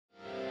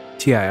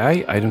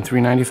TII Item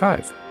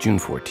 395, June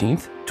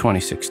 14th,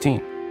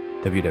 2016.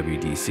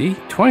 WWDC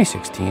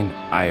 2016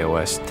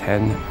 iOS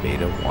 10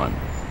 Beta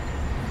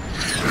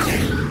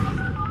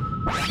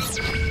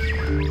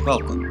 1.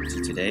 Welcome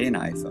to Today in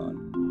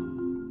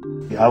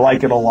iPhone. I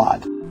like it a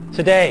lot.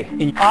 Today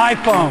in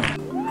iPhone.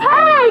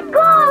 Hey, Google!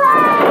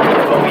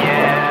 Oh,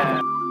 yeah.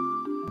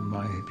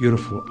 My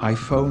beautiful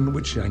iPhone,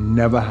 which I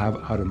never have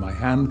out of my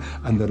hand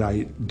and that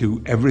I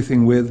do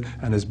everything with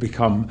and has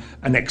become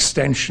an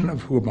extension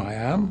of who I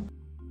am.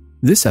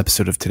 This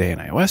episode of Today in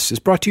iOS is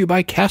brought to you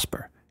by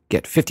Casper.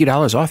 Get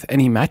 $50 off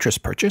any mattress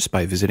purchase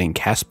by visiting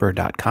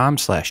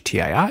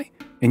casper.com/TII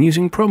and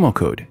using promo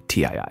code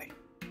TII.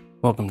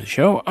 Welcome to the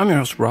show. I'm your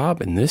host,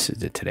 Rob, and this is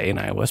the Today in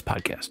iOS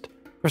podcast.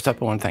 First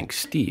up, I want to thank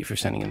Steve for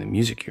sending in the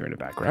music here in the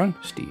background.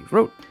 Steve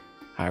wrote,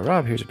 "Hi,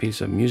 Rob. Here's a piece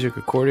of music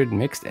recorded,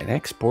 mixed, and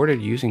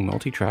exported using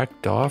Multitrack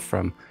DAW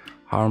from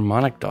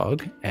Harmonic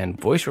Dog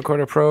and Voice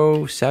Recorder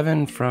Pro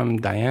 7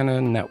 from Diana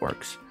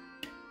Networks.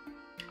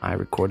 I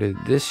recorded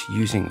this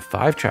using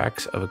 5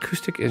 tracks of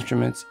acoustic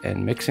instruments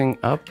and mixing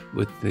up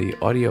with the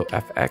Audio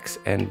FX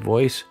and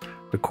Voice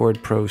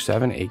Record Pro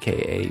 7,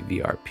 aka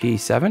VRP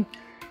 7,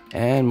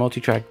 and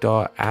Multitrack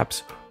DAW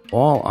apps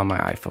all on my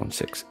iPhone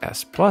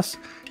 6s Plus,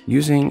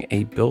 using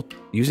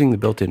the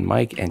built-in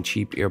mic and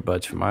cheap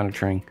earbuds for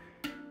monitoring.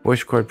 Voice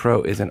Record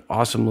Pro is an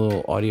awesome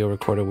little audio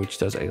recorder which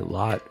does a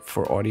lot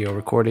for audio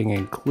recording,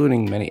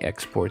 including many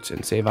exports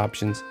and save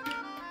options.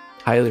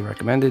 Highly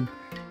recommended.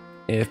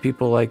 If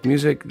people like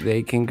music,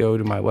 they can go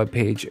to my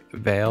webpage,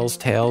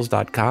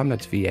 ValesTales.com.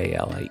 That's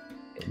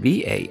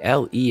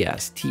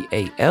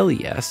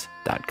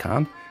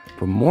VALESTALES.com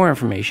for more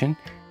information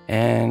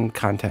and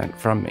content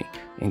from me,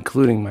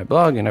 including my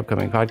blog and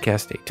upcoming podcast.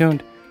 Stay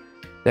tuned.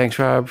 Thanks,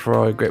 Rob, for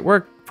all your great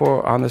work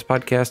on this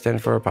podcast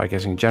and for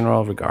podcasting in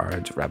general.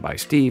 Regards, Rabbi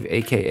Steve,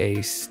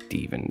 a.k.a.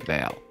 Stephen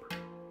Vale."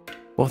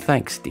 Well,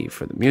 thanks, Steve,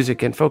 for the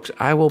music. And folks,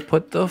 I will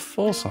put the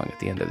full song at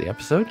the end of the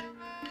episode.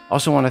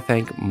 Also want to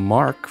thank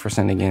Mark for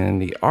sending in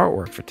the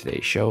artwork for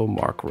today's show.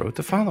 Mark wrote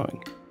the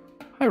following.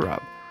 "Hi,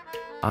 Rob.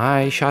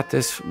 I shot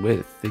this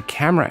with the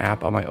camera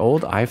app on my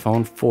old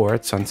iPhone 4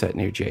 at sunset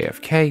near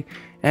JFK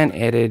and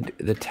added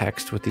the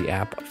text with the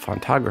app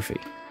Fontgraphy.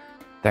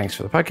 Thanks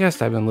for the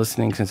podcast. I've been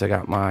listening since I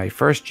got my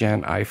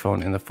first-gen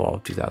iPhone in the fall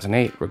of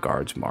 2008.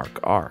 Regards, Mark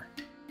R."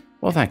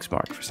 Well, thanks,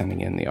 Mark, for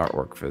sending in the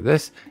artwork for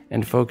this.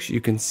 And folks, you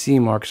can see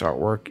Mark's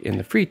artwork in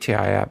the free TI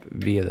app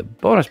via the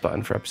bonus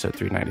button for episode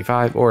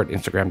 395 or at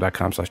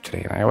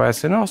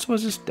instagram.com/todayinios, and also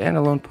as a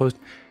standalone post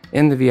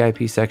in the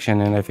VIP section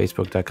and at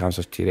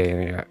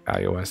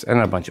facebook.com/todayinios and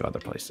a bunch of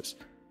other places.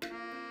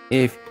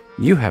 If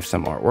you have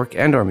some artwork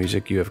and or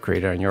music you have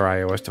created on your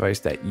iOS device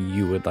that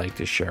you would like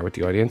to share with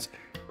the audience,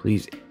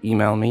 please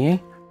email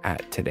me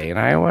at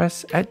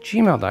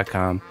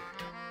todayinios@gmail.com.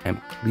 And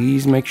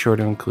please make sure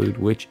to include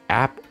which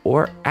app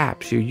or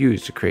apps you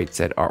use to create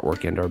said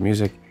artwork and or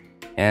music.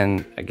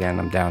 And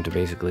again, I'm down to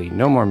basically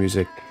no more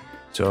music.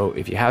 So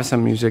if you have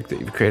some music that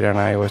you've created on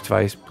an iOS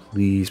device,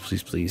 please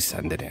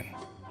send it in.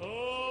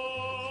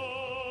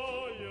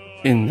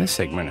 In this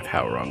segment of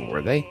How Wrong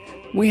Were They,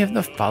 we have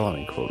the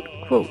following quote.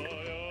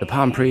 "The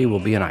Palm Pre will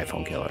be an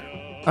iPhone killer."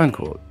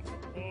 Unquote.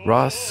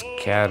 Ross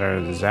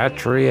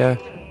Caterzatria,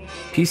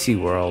 PC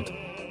World,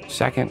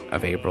 2nd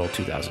of April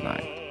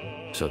 2009.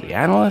 So the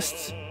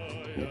analysts,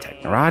 the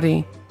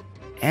technorati,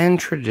 and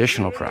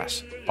traditional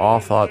press all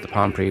thought the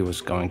Palm Pre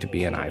was going to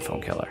be an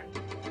iPhone killer.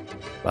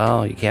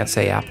 Well, you can't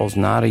say Apple's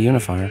not a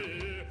unifier.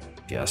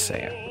 Just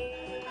saying.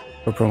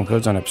 For promo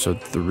codes on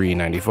episode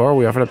 394,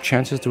 we offered up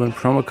chances to win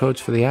promo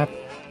codes for the app,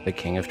 The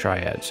King of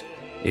Triads.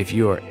 If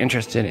you are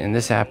interested in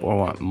this app or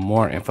want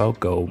more info,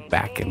 go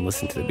back and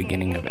listen to the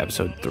beginning of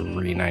episode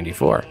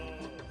 394.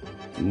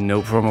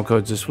 No promo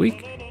codes this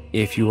week.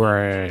 If you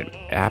are an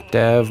app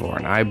dev or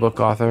an iBook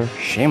author,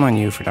 shame on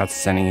you for not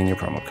sending in your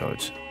promo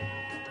codes.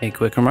 A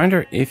quick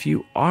reminder, if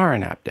you are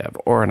an app dev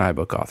or an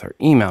iBook author,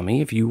 email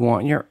me if you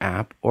want your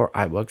app or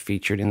iBook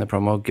featured in the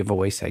promo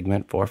giveaway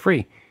segment for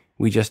free.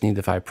 We just need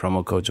the 5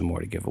 promo codes or more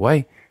to give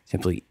away.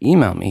 Simply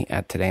email me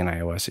at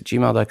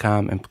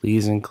todayinios@gmail.com and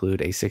please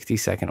include a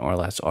 60-second or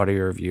less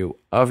audio review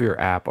of your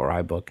app or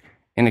iBook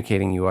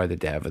indicating you are the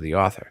dev or the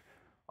author.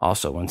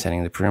 Also, when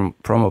sending the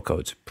promo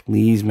codes,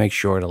 please make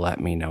sure to let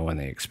me know when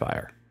they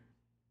expire.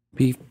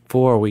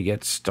 Before we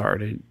get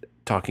started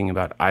talking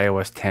about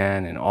iOS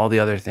 10 and all the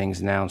other things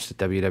announced at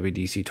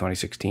WWDC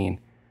 2016,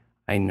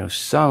 I know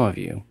some of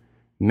you,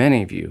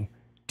 many of you,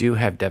 do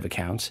have dev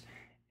accounts,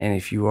 and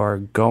if you are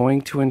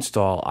going to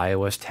install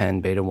iOS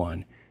 10 Beta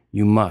 1,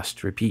 you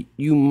must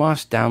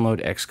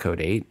download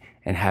Xcode 8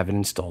 and have it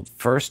installed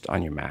first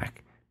on your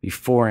Mac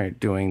before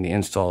doing the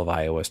install of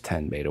iOS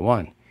 10 Beta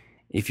 1.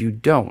 If you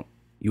don't,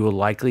 you will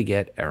likely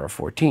get error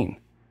 14.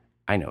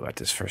 I know about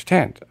this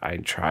firsthand. I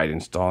tried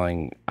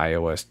installing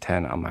iOS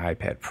 10 on my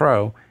iPad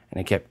Pro, and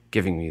it kept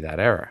giving me that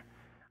error.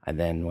 I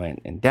then went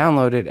and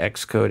downloaded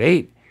Xcode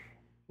 8,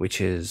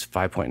 which is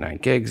 5.9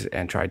 gigs,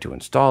 and tried to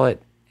install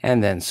it,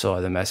 and then saw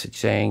the message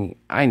saying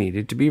I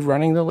needed to be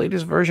running the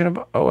latest version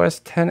of OS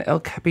 10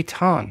 El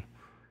Capitan.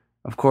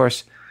 Of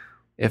course,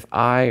 If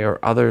I or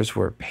others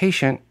were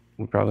patient,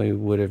 we probably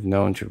would have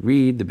known to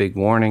read the big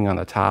warning on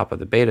the top of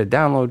the beta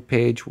download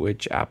page,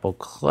 which Apple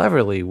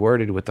cleverly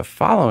worded with the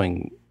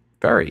following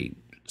very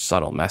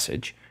subtle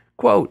message.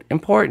 Quote,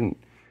 important.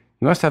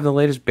 You must have the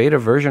latest beta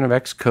version of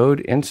Xcode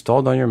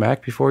installed on your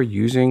Mac before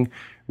using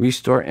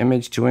Restore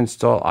Image to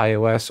install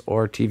iOS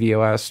or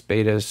tvOS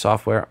beta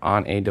software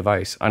on a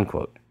device,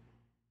 unquote.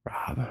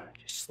 Rob,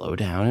 just slow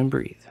down and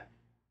breathe.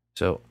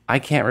 So I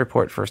can't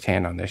report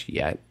firsthand on this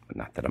yet,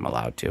 not that I'm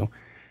allowed to,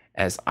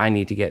 as I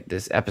need to get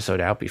this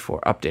episode out before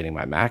updating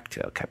my Mac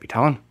to El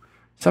Capitan.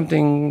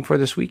 Something for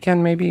this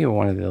weekend maybe, or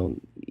one of the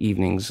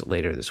evenings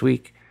later this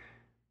week.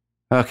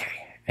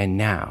 Okay, and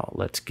now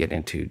let's get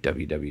into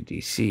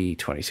WWDC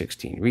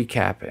 2016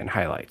 recap and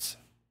highlights.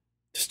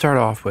 To start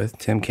off with,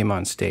 Tim came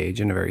on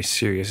stage in a very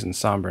serious and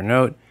somber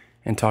note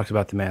and talked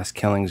about the mass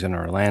killings in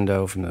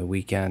Orlando from the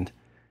weekend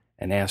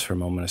and asked for a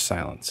moment of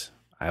silence.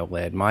 I will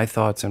add my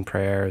thoughts and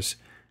prayers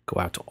go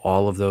out to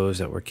all of those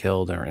that were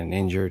killed and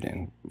injured,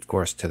 and of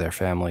course to their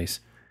families.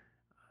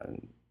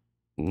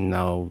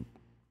 No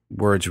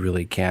words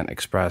really can't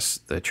express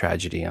the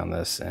tragedy on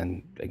this,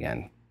 and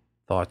again,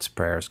 thoughts,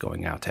 prayers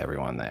going out to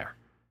everyone there.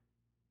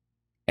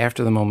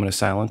 After the moment of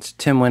silence,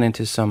 Tim went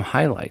into some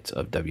highlights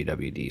of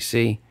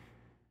WWDC.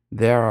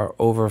 There are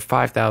over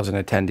 5,000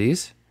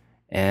 attendees,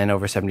 and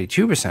over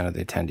 72% of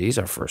the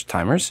attendees are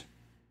first-timers.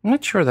 I'm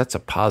not sure that's a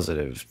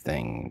positive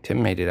thing.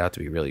 Tim made it out to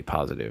be really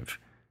positive.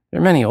 There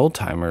are many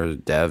old-timer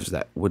devs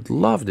that would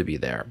love to be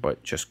there,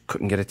 but just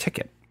couldn't get a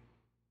ticket.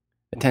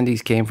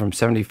 Attendees came from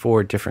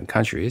 74 different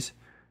countries.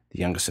 The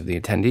youngest of the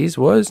attendees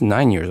was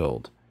 9 years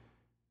old.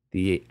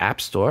 The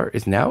App Store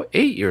is now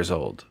 8 years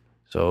old,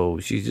 so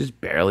she's just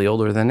barely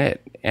older than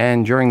it.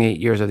 And during the 8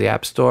 years of the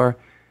App Store,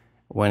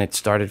 when it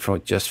started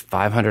from just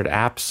 500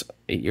 apps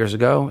 8 years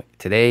ago,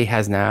 today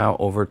has now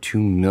over 2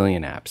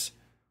 million apps.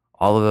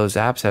 All of those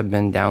apps have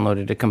been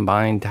downloaded a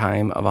combined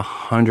time of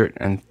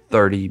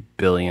 130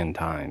 billion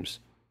times.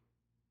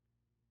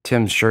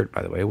 Tim's shirt,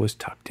 by the way, was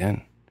tucked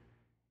in.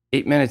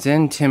 8 minutes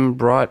in, Tim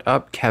brought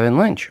up Kevin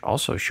Lynch,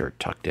 also shirt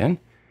tucked in,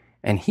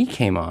 and he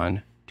came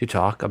on to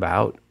talk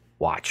about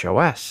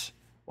watchOS,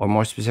 or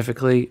more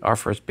specifically, our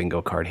first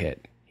bingo card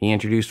hit. He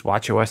introduced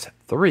watchOS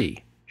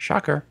 3.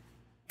 Shocker.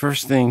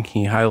 First thing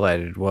he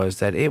highlighted was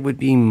that it would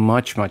be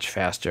much, much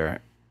faster,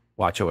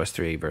 watchOS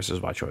 3 versus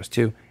watchOS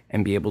 2,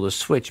 and be able to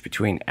switch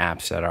between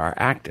apps that are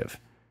active.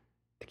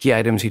 The key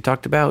items he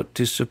talked about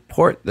to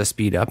support the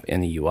speed up in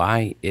the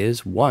UI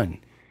is 1.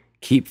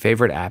 Keep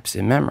favorite apps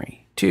in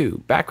memory.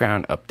 2.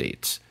 Background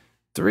updates.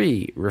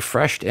 3.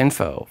 Refreshed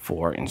info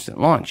for instant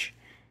launch.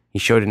 He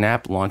showed an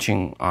app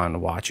launching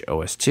on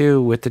watchOS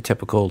 2 with the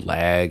typical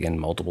lag and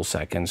multiple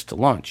seconds to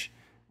launch.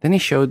 Then he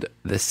showed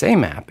the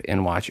same app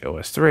in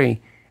watchOS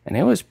 3, and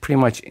it was pretty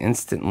much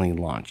instantly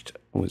launched.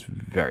 It was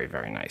very,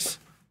 very nice.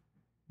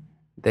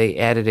 They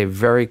added a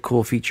very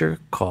cool feature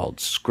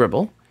called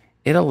Scribble.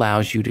 It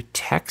allows you to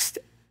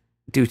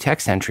do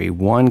text entry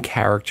one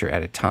character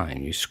at a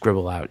time. You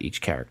scribble out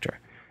each character,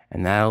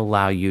 and that'll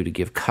allow you to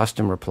give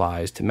custom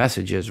replies to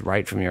messages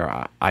right from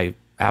your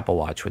Apple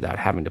Watch without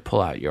having to pull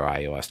out your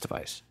iOS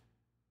device.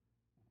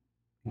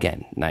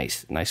 Again,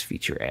 nice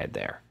feature add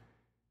there.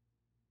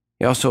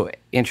 He also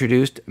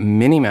introduced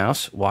Minnie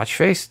Mouse watch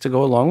face to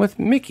go along with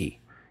Mickey,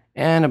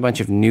 and a bunch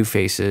of new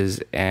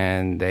faces,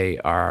 and they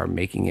are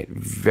making it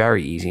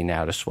very easy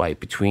now to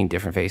swipe between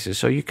different faces,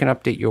 so you can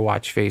update your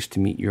watch face to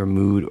meet your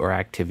mood or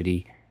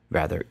activity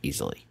rather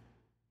easily.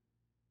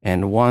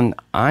 And one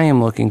I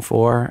am looking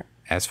for,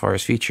 as far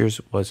as features,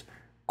 was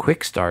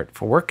Quick Start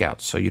for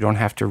workouts, so you don't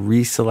have to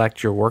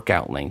reselect your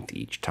workout length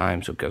each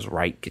time, so it goes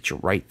get you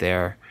right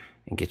there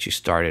and get you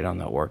started on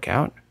that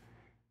workout.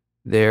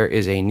 There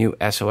is a new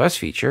SOS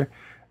feature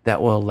that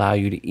will allow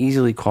you to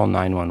easily call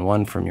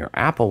 911 from your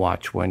Apple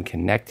Watch when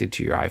connected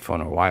to your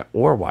iPhone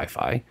or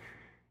Wi-Fi.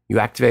 You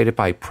activate it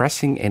by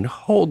pressing and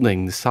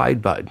holding the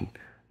side button,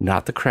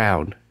 not the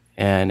crown,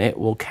 and it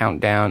will count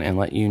down and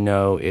let you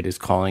know it is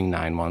calling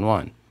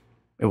 911.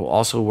 It will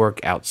also work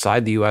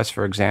outside the US,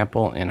 for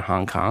example, in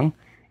Hong Kong.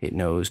 It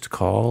knows to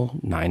call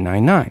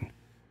 999.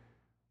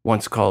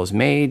 Once a call is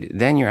made,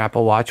 then your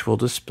Apple Watch will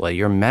display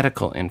your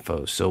medical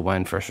info, so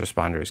when first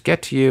responders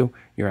get to you,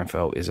 your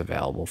info is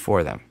available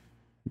for them.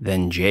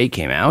 Then Jay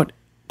came out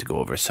to go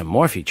over some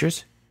more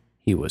features.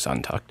 He was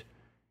untucked.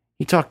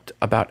 He talked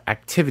about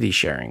activity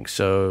sharing,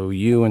 so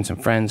you and some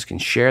friends can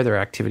share their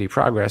activity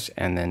progress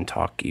and then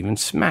talk even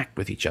smack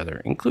with each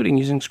other, including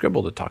using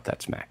Scribble to talk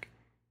that smack.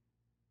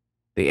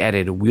 They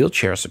added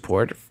wheelchair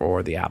support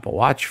for the Apple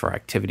Watch for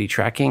activity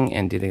tracking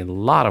and did a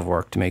lot of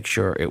work to make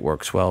sure it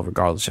works well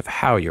regardless of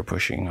how you're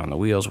pushing on the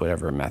wheels,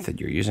 whatever method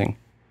you're using.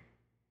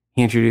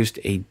 He introduced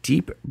a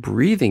deep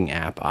breathing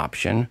app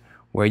option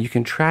where you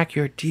can track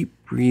your deep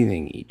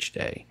breathing each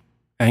day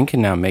and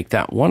can now make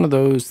that one of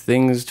those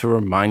things to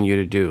remind you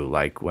to do,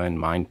 like when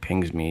mine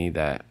pings me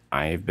that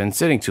I've been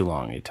sitting too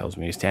long. It tells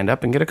me to stand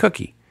up and get a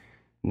cookie.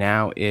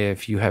 Now,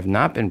 if you have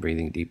not been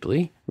breathing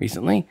deeply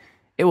recently,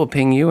 it will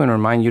ping you and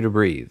remind you to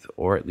breathe,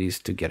 or at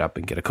least to get up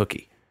and get a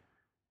cookie.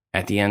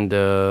 At the end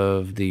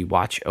of the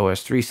Watch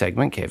OS 3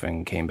 segment,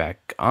 Kevin came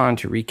back on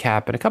to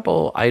recap, and a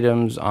couple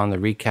items on the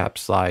recap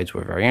slides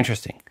were very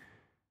interesting.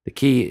 The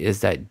key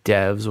is that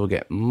devs will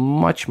get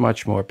much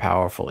more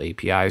powerful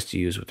APIs to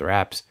use with their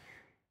apps.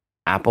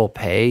 Apple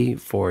Pay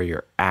for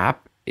your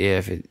app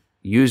if it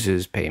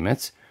uses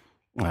payments,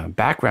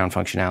 background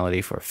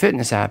functionality for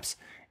fitness apps,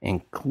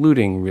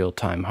 including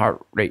real-time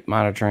heart rate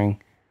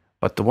monitoring.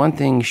 But the one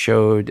thing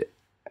showed,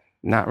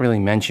 not really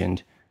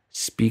mentioned,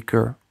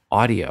 speaker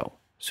audio.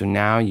 So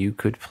now you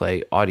could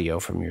play audio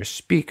from your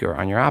speaker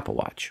on your Apple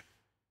Watch.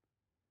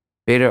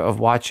 Beta of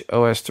Watch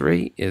OS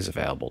 3 is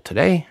available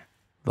today.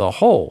 The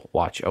whole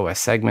Watch OS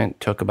segment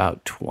took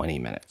about 20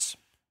 minutes.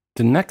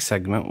 The next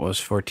segment was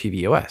for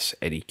tvOS.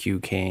 Eddie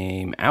Q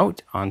came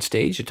out on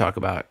stage to talk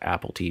about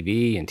Apple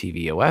TV and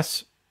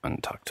tvOS,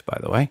 untucked by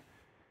the way.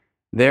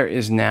 There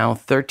is now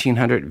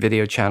 1,300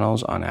 video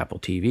channels on Apple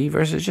TV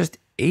versus just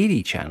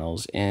 80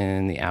 channels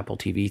in the Apple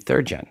TV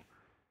 3rd Gen.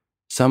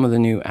 Some of the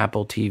new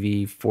Apple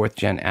TV 4th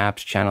Gen apps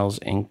channels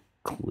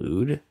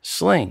include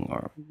Sling,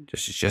 or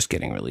just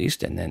getting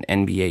released, and then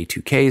NBA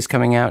 2K is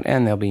coming out,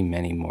 and there'll be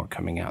many more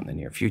coming out in the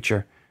near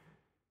future.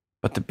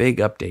 But the big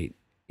update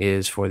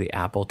is for the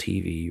Apple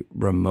TV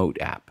Remote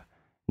app.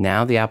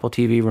 Now the Apple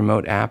TV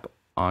Remote app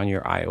on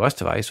your iOS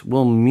device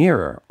will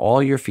mirror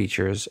all your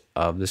features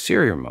of the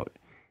Siri Remote.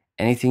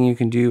 Anything you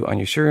can do on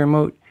your Siri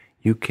Remote,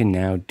 you can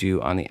now do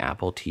on the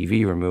Apple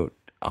TV Remote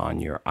on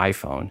your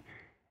iPhone.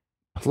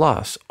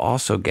 Plus,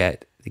 also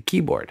get the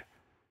keyboard.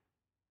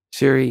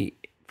 Siri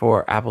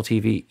for Apple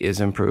TV is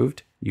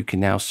improved. You can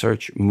now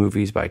search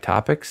movies by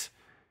topics.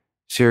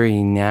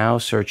 Siri now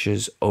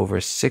searches over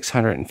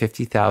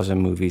 650,000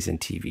 movies and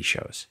TV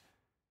shows.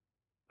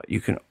 But you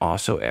can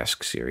also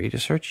ask Siri to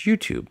search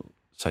YouTube,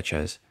 such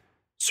as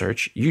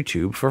search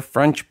YouTube for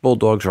French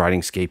bulldogs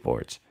riding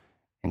skateboards,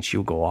 and she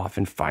will go off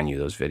and find you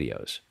those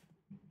videos.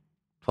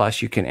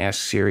 Plus, you can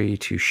ask Siri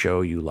to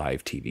show you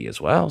live TV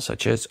as well,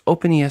 such as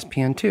Open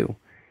ESPN2,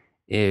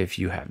 if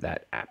you have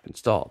that app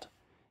installed.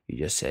 You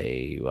just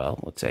say, well,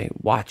 let's say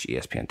watch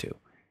ESPN2,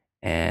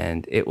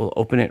 and it will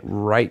open it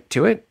right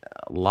to it.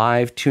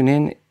 Live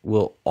tune-in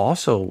will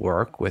also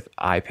work with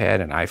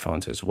iPad and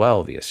iPhones as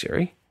well via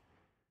Siri.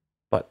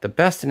 But the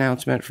best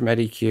announcement from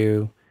Eddie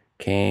Q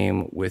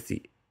came with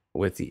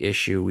the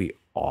issue we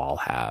all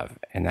have,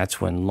 and that's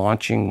when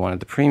launching one of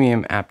the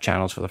premium app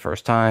channels for the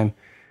first time.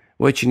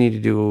 What you need to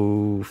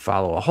do,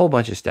 follow a whole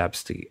bunch of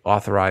steps to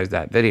authorize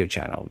that video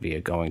channel via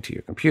going to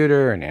your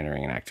computer and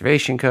entering an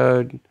activation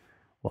code.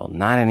 Well,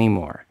 not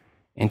anymore.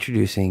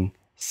 Introducing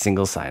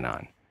single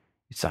sign-on.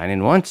 You sign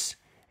in once,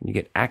 and you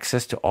get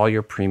access to all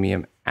your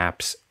premium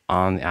apps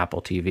on the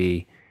Apple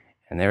TV,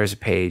 and there is a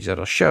page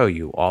that'll show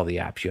you all the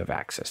apps you have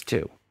access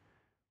to.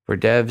 For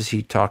devs,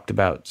 he talked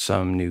about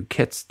some new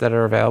kits that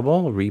are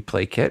available. A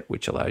replay kit,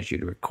 which allows you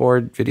to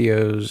record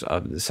videos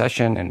of the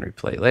session and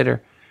replay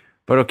later.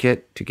 Photo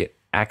kit to get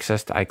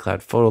access to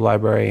iCloud Photo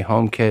Library.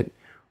 Home kit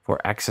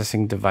for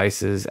accessing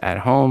devices at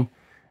home.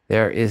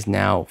 There is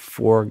now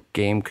 4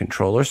 game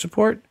controller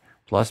support,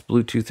 plus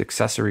Bluetooth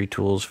accessory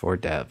tools for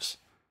devs.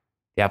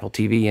 The Apple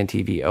TV and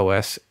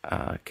tvOS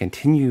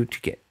continue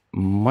to get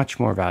much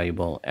more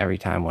valuable every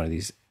time one of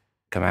these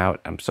come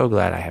out. I'm so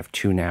glad I have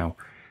 2 now,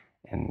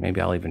 and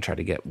maybe I'll even try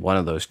to get one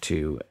of those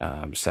 2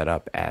 set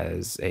up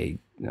as a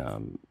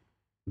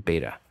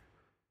beta.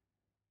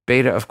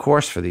 Beta, of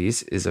course, for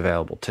these is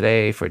available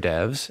today for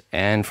devs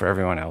and for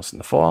everyone else in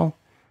the fall.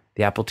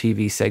 The Apple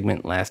TV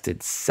segment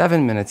lasted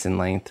 7 minutes in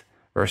length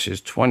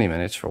versus 20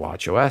 minutes for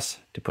watchOS,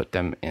 to put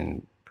them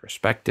in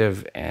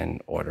perspective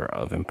and order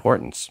of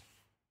importance.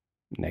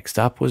 Next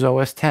up was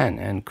OS X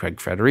and Craig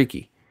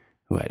Federighi,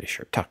 who had his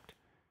shirt tucked.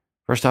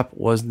 First up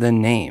was the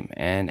name,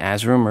 and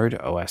as rumored,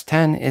 OS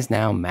X is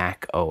now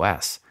Mac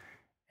OS,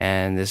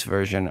 and this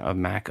version of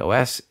Mac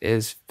OS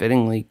is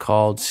fittingly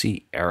called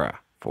Sierra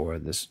for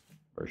this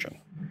version.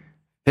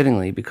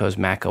 Fittingly, because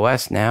Mac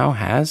OS now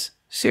has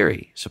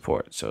Siri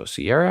support. So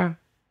Sierra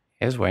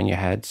is when you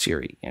had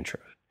Siri intro.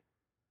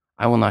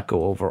 I will not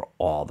go over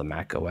all the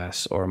Mac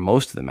OS or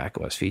most of the Mac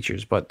OS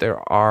features, but there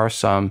are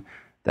some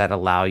that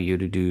allow you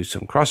to do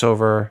some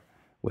crossover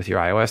with your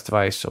iOS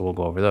device, so we'll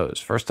go over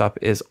those. First up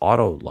is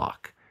auto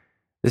lock.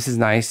 This is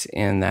nice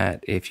in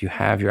that if you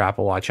have your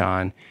Apple Watch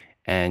on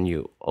and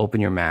you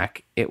open your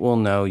Mac, it will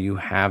know you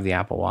have the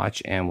Apple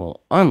Watch and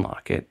will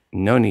unlock it.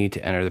 No need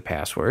to enter the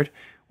password,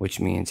 which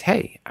means,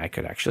 hey, I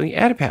could actually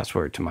add a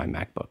password to my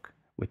MacBook,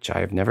 which I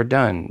have never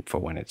done for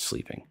when it's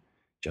sleeping,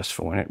 just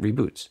for when it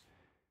reboots.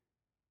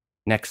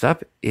 Next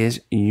up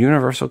is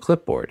Universal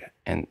Clipboard,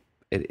 and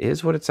it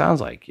is what it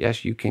sounds like.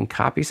 Yes, you can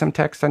copy some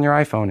text on your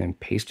iPhone and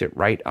paste it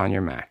right on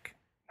your Mac.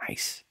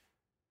 Nice.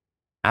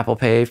 Apple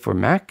Pay for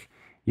Mac,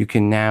 you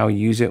can now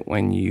use it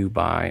when you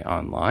buy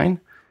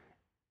online.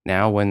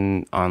 Now,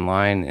 when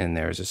online and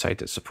there's a site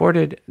that's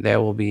supported,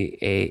 there will be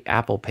a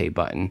Apple Pay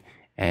button,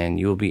 and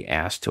you will be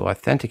asked to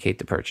authenticate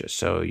the purchase.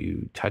 So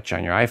you touch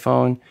on your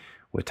iPhone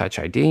with Touch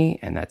ID,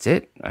 and that's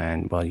it.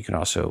 And, well, you can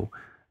also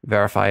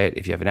verify it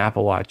if you have an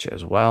Apple Watch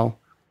as well.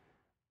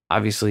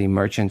 Obviously,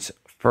 merchants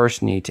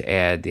first need to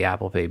add the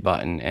Apple Pay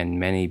button, and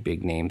many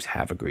big names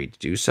have agreed to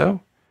do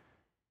so.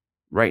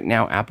 Right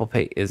now, Apple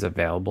Pay is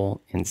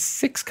available in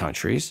 6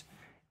 countries.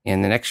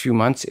 In the next few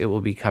months, it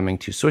will be coming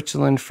to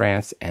Switzerland,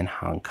 France, and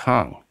Hong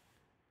Kong.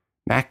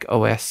 Mac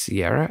OS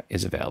Sierra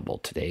is available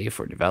today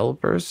for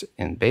developers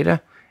in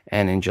beta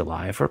and in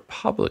July for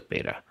public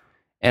beta.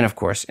 And of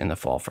course, in the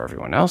fall for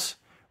everyone else.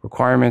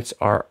 Requirements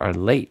are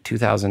late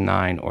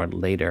 2009 or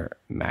later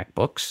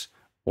MacBooks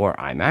or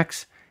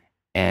iMacs,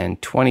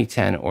 and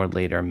 2010 or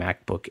later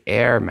MacBook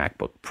Air,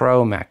 MacBook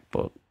Pro,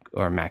 MacBook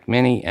or Mac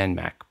Mini, and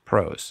Mac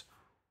Pros.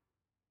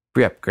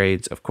 Free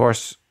upgrades, of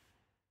course.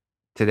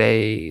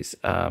 Today's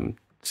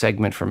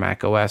segment for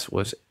Mac OS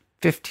was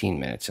 15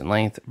 minutes in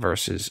length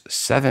versus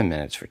 7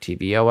 minutes for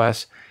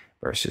tvOS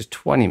versus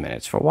 20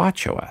 minutes for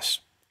watchOS.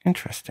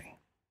 Interesting.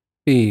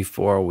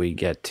 Before we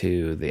get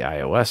to the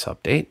iOS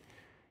update,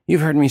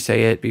 you've heard me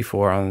say it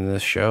before on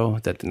this show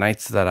that the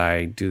nights that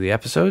I do the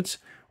episodes,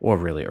 or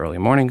really early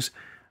mornings,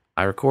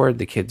 I record,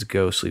 the kids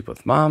go sleep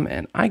with mom,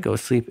 and I go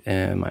sleep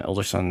in my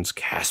older son's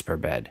Casper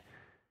bed.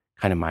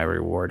 Kind of my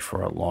reward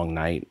for a long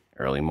night,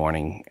 early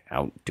morning,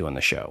 out doing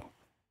the show.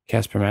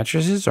 Casper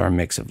mattresses are a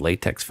mix of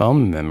latex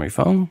foam and memory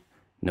foam.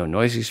 No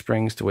noisy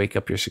springs to wake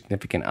up your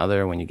significant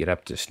other when you get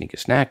up to sneak a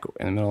snack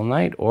in the middle of the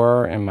night,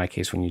 or in my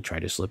case, when you try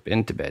to slip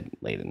into bed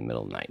late in the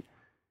middle of the night.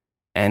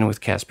 And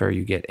with Casper,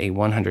 you get a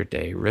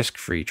 100-day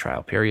risk-free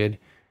trial period.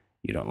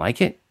 You don't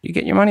like it, you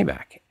get your money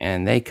back,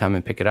 and they come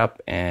and pick it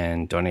up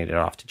and donate it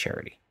off to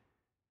charity.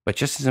 But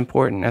just as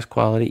important as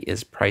quality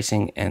is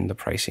pricing, and the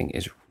pricing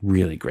is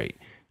really great.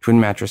 Twin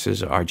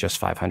mattresses are just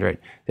 $500.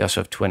 They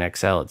also have Twin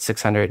XL at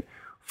 $600.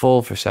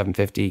 Full for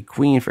 $750,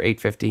 Queen for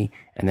 $850,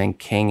 and then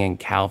King and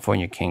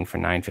California King for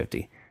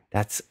 $950.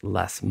 That's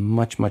less,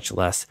 much, much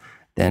less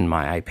than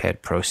my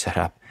iPad Pro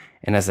setup.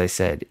 And as I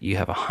said, you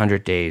have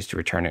 100 days to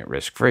return it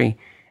risk-free.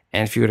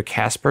 And if you go to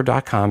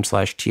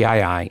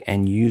casper.com/TII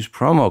and use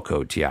promo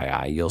code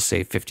TII, you'll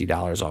save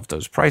 $50 off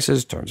those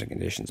prices. Terms and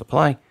conditions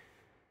apply.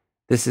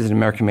 This is an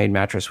American-made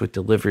mattress with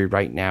delivery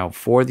right now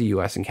for the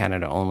US and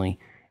Canada only,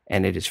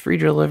 and it is free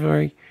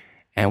delivery.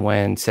 And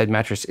when said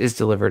mattress is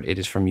delivered, it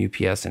is from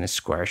UPS in a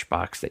squarish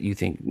box that you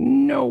think,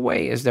 no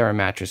way is there a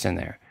mattress in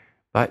there.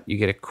 But you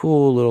get a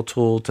cool little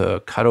tool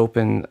to cut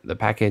open the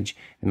package.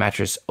 The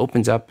mattress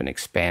opens up and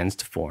expands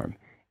to form.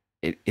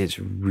 It is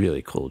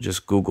really cool.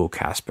 Just Google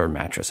Casper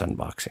mattress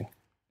unboxing.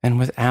 And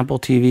with Apple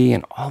TV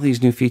and all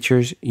these new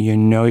features, you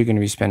know you're going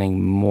to be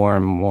spending more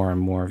and more and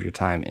more of your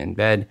time in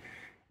bed.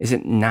 Is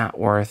it not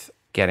worth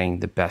getting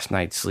the best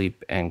night's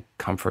sleep and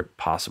comfort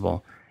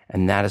possible?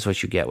 And that is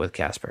what you get with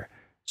Casper.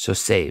 So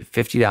save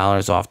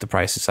 $50 off the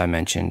prices I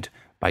mentioned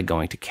by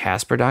going to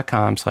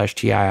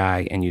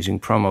casper.com/TII and using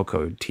promo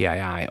code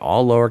TII,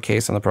 all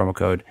lowercase on the promo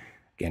code.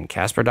 Again,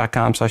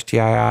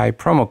 casper.com/TII,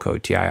 promo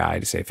code TII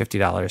to save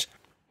 $50.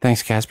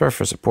 Thanks, Casper,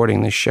 for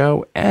supporting this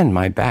show and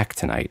my back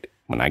tonight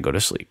when I go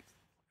to sleep.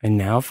 And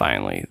now,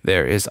 finally,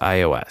 there is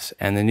iOS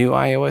and the new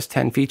iOS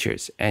 10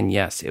 features. And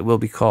yes, it will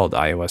be called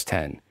iOS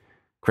 10.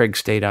 Craig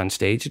stayed on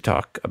stage to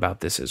talk about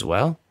this as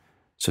well.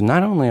 So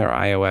not only are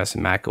iOS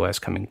and macOS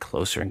coming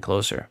closer and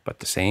closer, but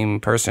the same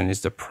person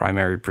is the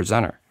primary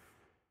presenter.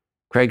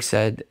 Craig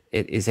said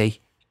it is a,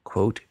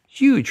 quote,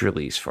 huge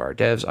release for our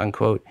devs,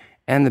 unquote,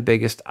 and the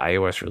biggest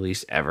iOS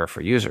release ever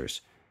for users.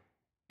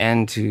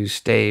 And to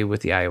stay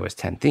with the iOS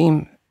 10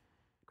 theme,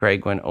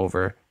 Craig went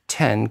over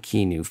 10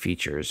 key new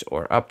features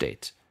or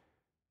updates.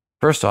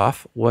 First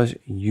off was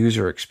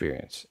user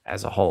experience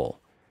as a whole.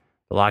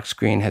 The lock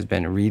screen has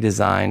been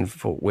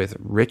redesigned with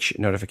rich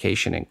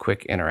notification and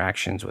quick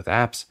interactions with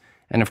apps,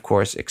 and of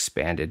course,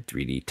 expanded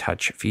 3D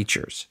touch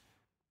features.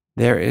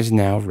 There is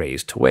now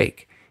Raise to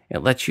Wake.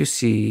 It lets you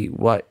see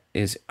what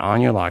is on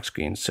your lock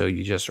screen, so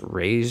you just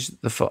raise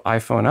the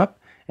iPhone up,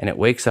 and it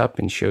wakes up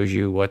and shows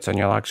you what's on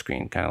your lock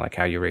screen, kind of like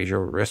how you raise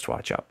your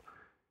wristwatch up.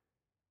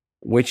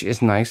 Which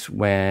is nice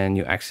when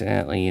you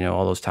accidentally,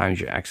 all those times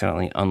you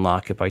accidentally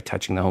unlock it by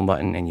touching the home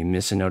button and you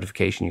miss a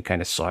notification. You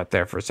kind of saw it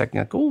there for a second.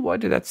 You're like, oh, what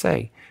did that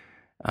say?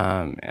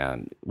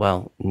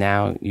 Well,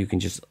 now you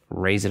can just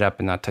raise it up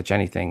and not touch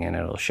anything and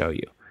it'll show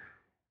you.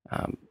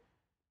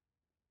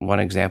 One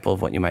example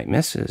of what you might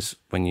miss is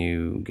when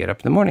you get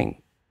up in the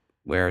morning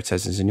where it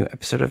says there's a new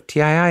episode of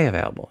TII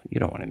available. You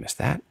don't want to miss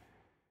that.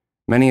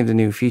 Many of the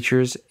new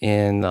features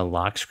in the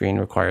lock screen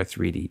require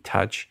 3D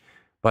touch.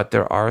 But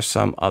there are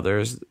some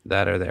others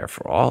that are there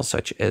for all,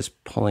 such as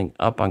pulling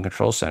up on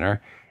Control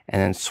Center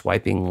and then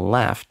swiping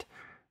left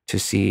to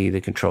see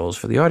the controls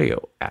for the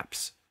audio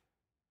apps.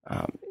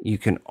 You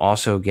can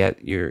also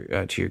get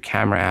to your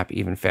camera app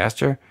even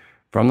faster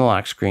from the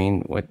lock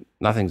screen with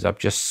nothing's up.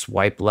 Just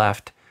swipe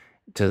left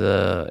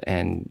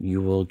and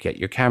you will get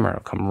your camera.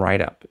 It'll come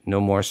right up. No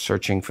more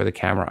searching for the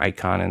camera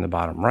icon in the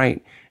bottom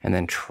right and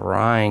then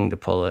trying to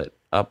pull it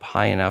up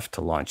high enough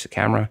to launch the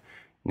camera.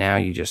 Now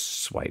you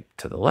just swipe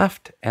to the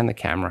left and the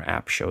camera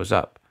app shows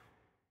up.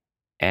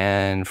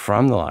 And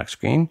from the lock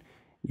screen,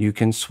 you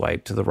can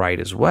swipe to the right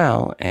as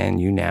well,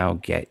 and you now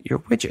get your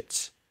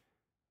widgets.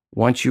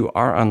 Once you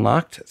are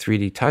unlocked,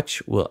 3D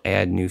Touch will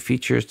add new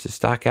features to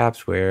stock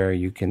apps where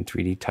you can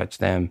 3D touch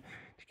them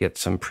to get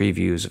some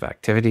previews of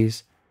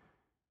activities.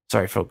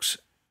 Sorry, folks,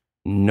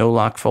 no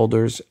lock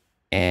folders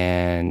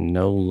and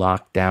no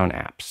lockdown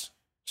apps.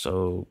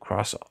 So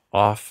cross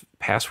off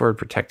password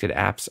protected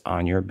apps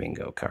on your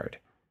bingo card.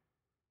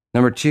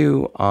 Number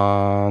 2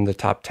 on the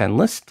top 10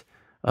 list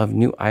of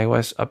new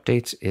iOS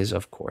updates is,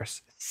 of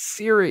course,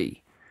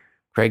 Siri.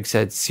 Craig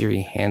said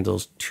Siri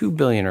handles 2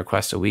 billion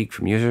requests a week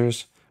from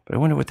users, but I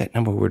wonder what that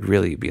number would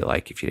really be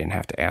like if you didn't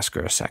have to ask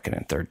her a second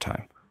and third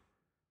time.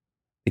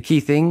 The key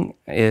thing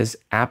is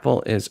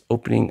Apple is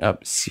opening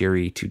up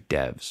Siri to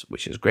devs,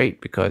 which is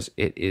great because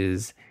it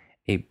is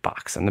a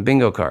box on the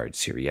bingo card,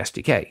 Siri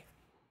SDK,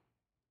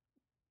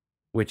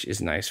 which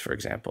is nice. For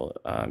example,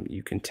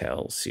 you can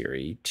tell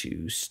Siri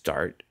to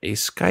start a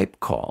Skype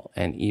call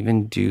and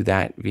even do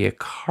that via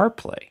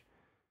CarPlay,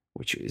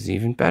 which is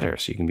even better.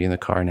 So you can be in the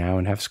car now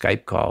and have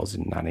Skype calls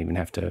and not even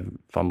have to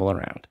fumble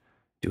around.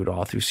 Do it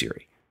all through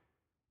Siri.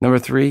 Number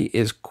 3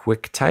 is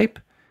QuickType.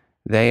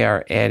 They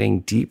are adding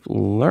deep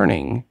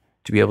learning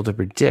to be able to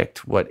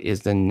predict what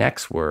is the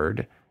next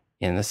word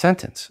in the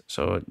sentence.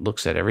 So it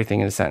looks at everything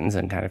in the sentence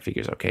and kind of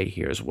figures, okay,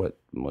 here's what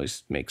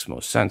makes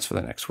most sense for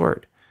the next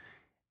word.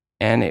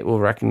 And it will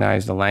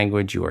recognize the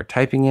language you are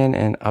typing in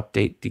and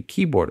update the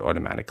keyboard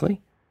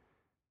automatically.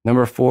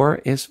 Number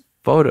 4 is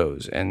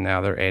Photos, and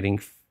now they're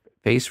adding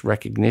face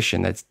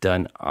recognition that's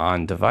done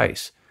on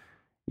device.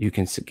 You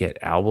can get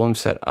albums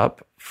set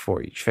up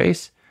for each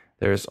face.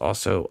 There's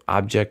also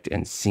object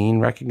and scene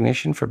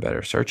recognition for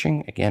better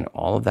searching. Again,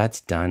 all of that's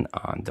done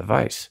on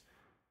device.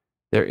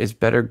 There is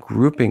better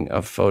grouping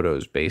of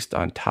photos based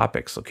on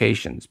topics,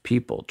 locations,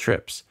 people,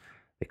 trips.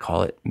 They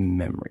call it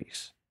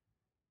memories.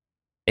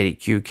 Eddie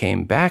Q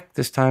came back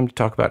this time to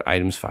talk about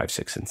items 5,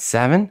 6, and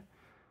 7.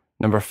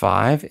 Number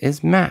 5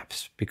 is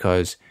Maps,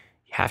 because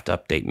you have to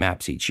update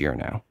Maps each year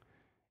now.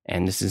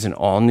 And this is an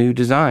all-new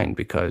design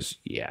because,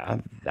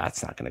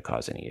 that's not going to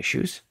cause any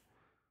issues.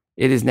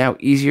 It is now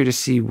easier to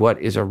see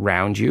what is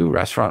around you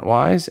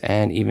restaurant-wise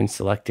and even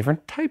select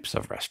different types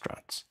of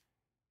restaurants.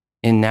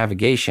 In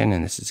navigation,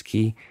 and this is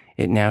key,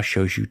 it now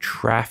shows you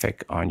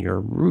traffic on your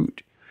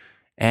route.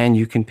 And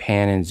you can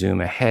pan and zoom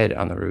ahead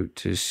on the route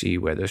to see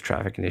where those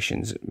traffic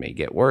conditions may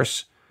get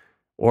worse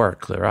or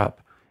clear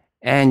up.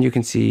 And you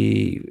can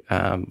see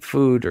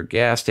food or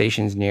gas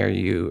stations near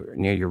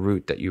your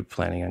route that you're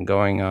planning on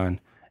going on.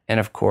 And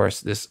of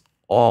course, this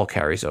all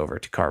carries over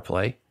to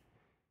CarPlay.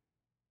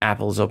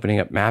 Apple is opening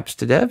up Maps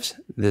to devs.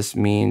 This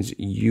means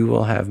you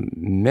will have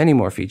many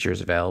more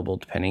features available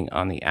depending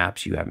on the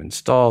apps you have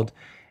installed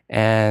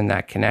and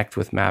that connect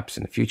with Maps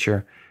in the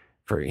future.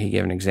 He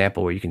gave an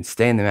example where you can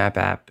stay in the Map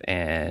app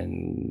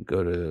and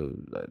go to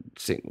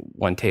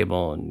one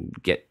table and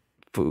get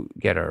food,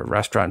 get a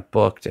restaurant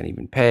booked, and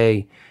even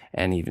pay,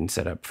 and even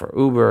set up for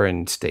Uber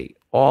and stay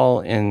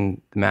all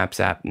in the Maps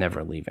app,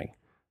 never leaving.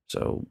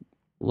 So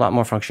a lot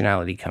more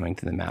functionality coming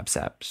to the Maps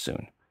app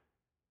soon.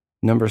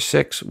 Number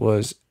 6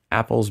 was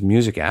Apple's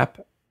Music app.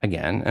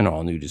 Again, an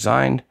all-new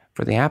design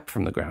for the app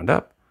from the ground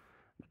up.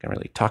 I can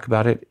really talk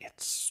about it.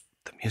 It's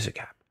the Music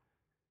app.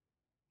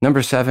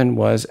 Number 7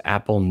 was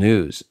Apple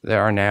News.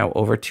 There are now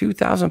over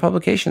 2,000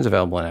 publications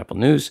available on Apple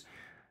News.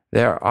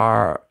 There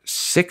are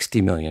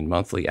 60 million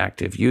monthly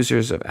active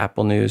users of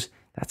Apple News.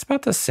 That's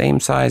about the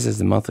same size as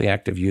the monthly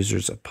active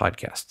users of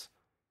podcasts.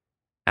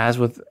 As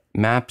with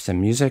Maps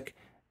and Music,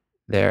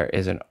 there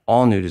is an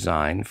all-new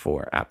design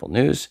for Apple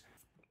News.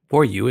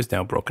 For You is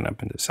now broken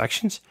up into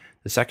sections.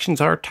 The sections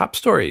are top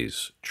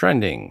stories,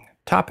 trending,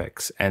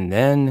 topics, and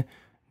then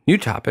new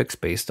topics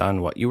based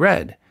on what you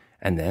read,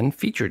 and then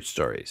featured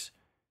stories.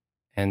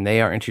 And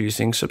they are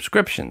introducing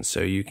subscriptions,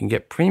 so you can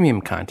get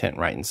premium content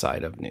right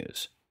inside of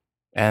News.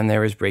 And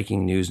there is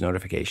breaking news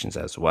notifications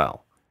as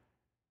well.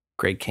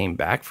 Greg came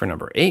back for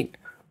number 8,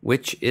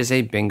 which is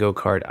a bingo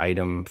card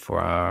item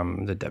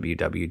from the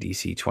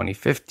WWDC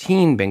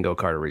 2015 bingo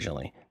card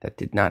originally. That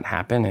did not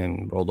happen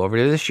and rolled over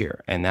to this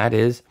year. And that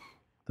is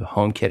the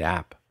HomeKit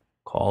app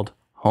called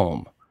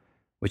Home,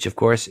 which of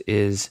course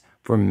is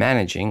for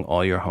managing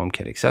all your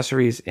HomeKit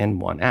accessories in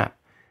one app.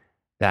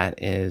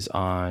 That is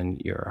on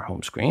your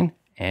home screen,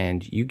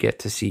 and you get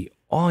to see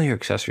all your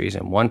accessories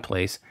in one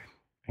place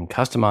and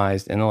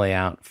customized in the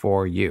layout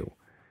for you.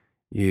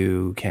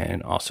 You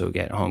can also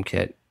get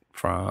HomeKit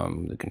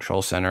from the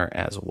control center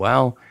as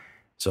well.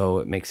 So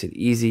it makes it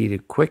easy to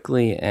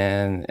quickly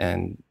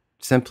and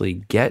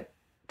simply get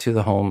to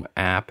the Home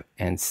app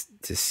and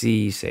to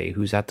see, say,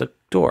 who's at the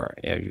door.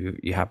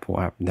 You happen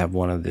to have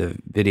one of the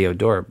video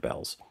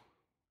doorbells.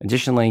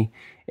 Additionally,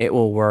 it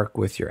will work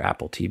with your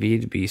Apple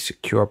TV to be a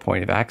secure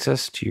point of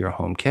access to your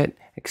HomeKit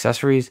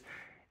accessories,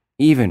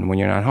 even when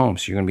you're not home.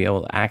 So you're going to be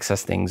able to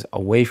access things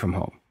away from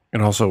home. It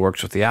also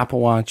works with the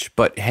Apple Watch.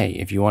 But hey,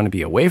 if you want to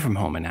be away from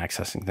home and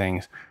accessing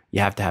things, you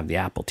have to have the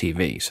Apple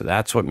TV. So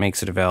that's what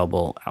makes it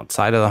available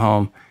outside of the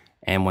home.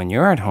 And when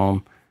you're at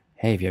home,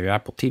 hey, if you have your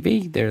Apple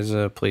TV, there's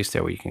a place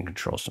there where you can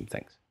control some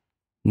things.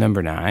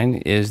 Number 9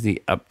 is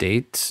the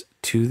updates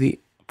to the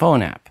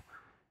phone app.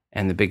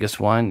 And the biggest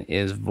one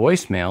is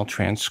voicemail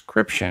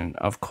transcription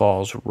of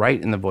calls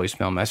right in the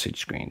voicemail message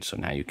screen. So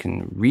now you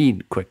can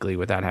read quickly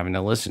without having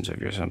to listen. So if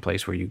you're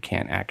someplace where you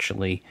can't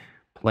actually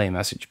play a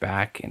message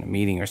back in a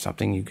meeting or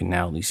something, you can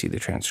now at least see the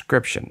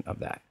transcription of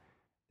that.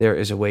 There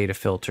is a way to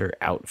filter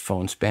out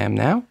phone spam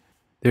now.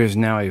 There's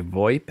now a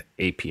VoIP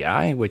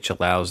API, which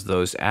allows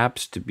those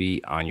apps to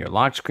be on your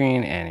lock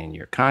screen and in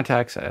your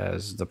contacts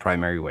as the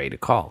primary way to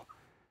call.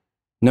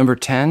 Number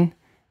 10,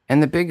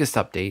 and the biggest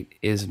update,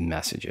 is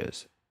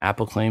messages.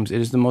 Apple claims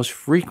it is the most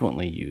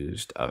frequently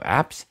used of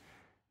apps.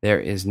 There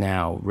is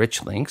now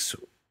rich links,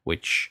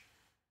 which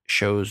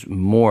shows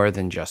more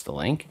than just a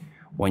link.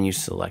 When you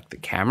select the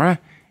camera,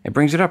 it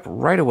brings it up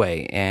right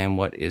away and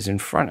what is in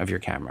front of your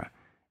camera.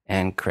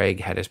 And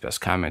Craig had his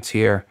best comments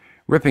here,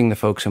 ripping the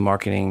folks in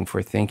marketing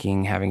for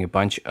thinking having a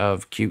bunch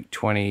of cute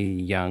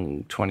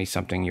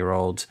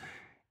 20-something-year-olds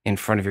in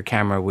front of your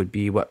camera would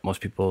be what most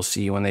people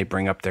see when they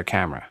bring up their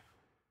camera.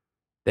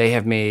 They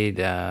have made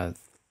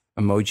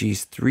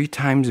emojis 3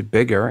 times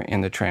bigger in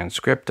the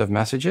transcript of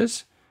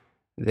messages.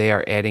 They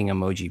are adding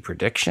emoji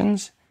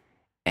predictions.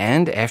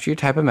 And after you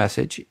type a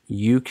message,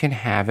 you can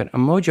have it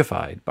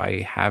emojified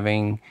by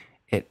having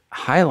it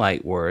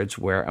highlight words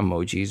where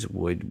emojis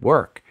would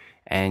work.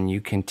 And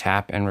you can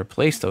tap and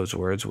replace those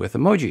words with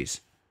emojis.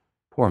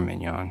 Poor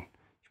Mignon.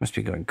 She must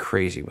be going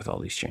crazy with all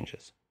these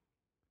changes.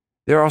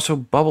 There are also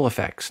bubble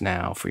effects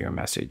now for your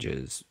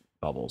messages,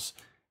 bubbles.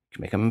 You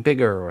can make them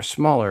bigger or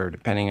smaller,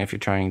 depending if you're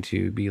trying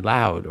to be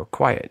loud or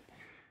quiet.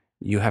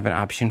 You have an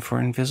option for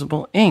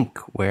invisible ink,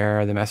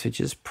 where the message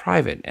is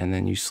private, and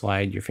then you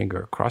slide your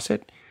finger across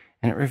it,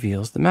 and it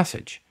reveals the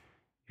message.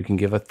 You can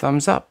give a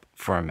thumbs up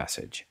for a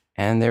message,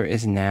 and there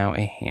is now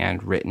a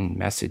handwritten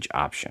message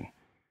option,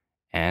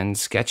 and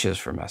sketches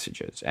for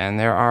messages, and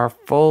there are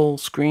full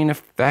screen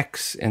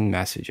effects in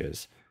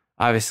messages.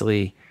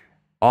 Obviously,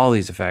 all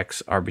these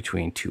effects are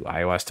between 2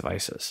 iOS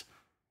devices.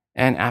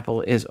 And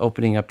Apple is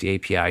opening up the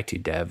API to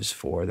devs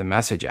for the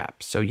message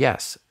app. So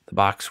yes, the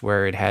box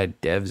where it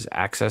had devs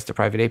access to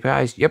private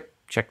APIs, yep,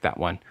 check that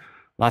one.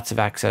 Lots of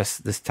access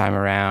this time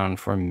around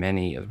for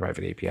many of the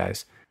private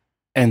APIs.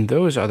 And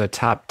those are the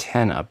top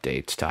 10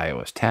 updates to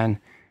iOS 10.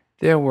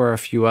 There were a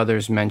few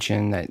others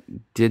mentioned that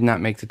did not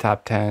make the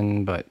top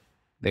 10, but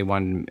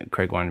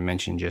Craig wanted to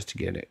mention just to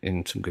get it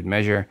in some good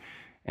measure.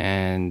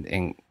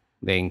 And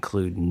they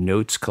include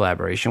notes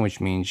collaboration,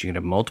 which means you can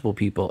have multiple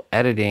people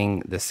editing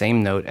the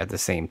same note at the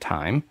same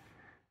time.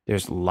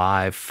 There's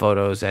live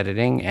photos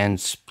editing and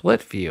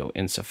split view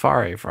in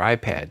Safari for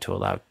iPad to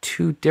allow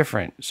 2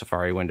 different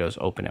Safari windows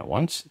open at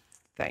once.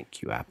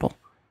 Thank you, Apple.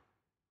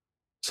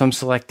 Some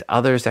select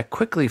others that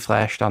quickly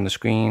flashed on the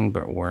screen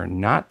but were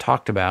not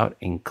talked about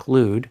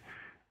include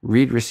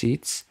read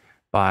receipts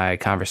by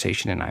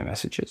conversation in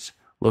iMessages,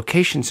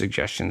 location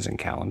suggestions in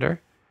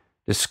Calendar,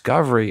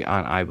 discovery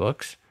on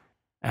iBooks,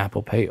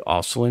 Apple Pay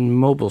also in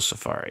mobile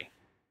Safari,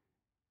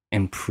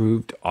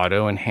 improved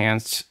auto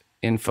enhance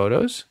in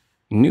photos,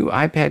 new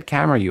iPad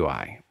camera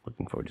UI,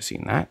 looking forward to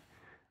seeing that,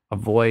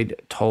 avoid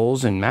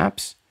tolls in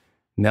maps,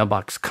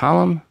 mailbox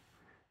column,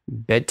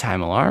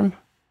 bedtime alarm,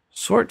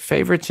 sort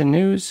favorites in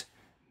news,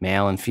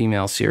 male and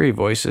female Siri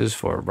voices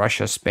for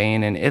Russia,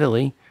 Spain, and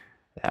Italy.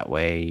 That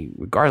way,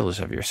 regardless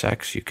of your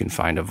sex, you can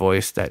find a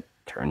voice that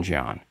turns you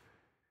on.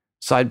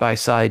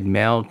 Side-by-side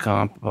mail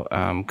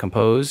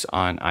compose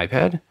on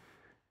iPad,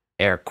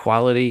 air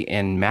quality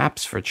in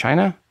maps for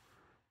China.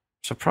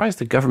 Surprised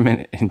the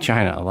government in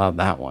China allowed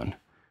that one.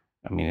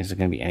 I mean, is it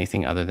going to be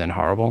anything other than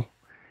horrible?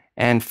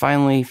 And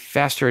finally,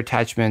 faster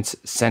attachments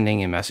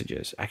sending in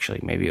messages. Actually,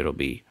 maybe it'll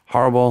be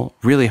horrible,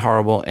 really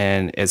horrible,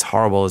 and as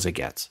horrible as it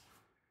gets.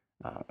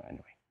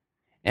 Anyway.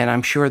 And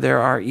I'm sure there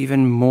are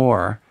even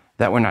more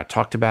that were not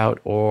talked about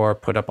or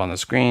put up on the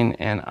screen,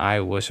 and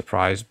I was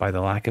surprised by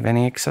the lack of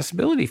any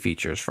accessibility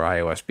features for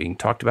iOS being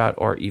talked about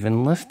or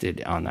even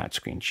listed on that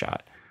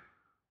screenshot.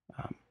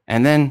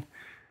 And then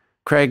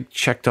Craig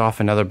checked off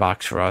another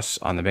box for us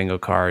on the bingo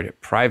card,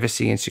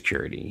 privacy and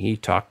security. He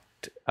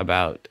talked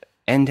about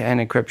end-to-end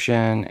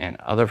encryption and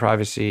other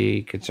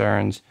privacy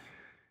concerns.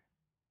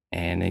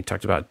 And he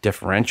talked about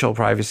differential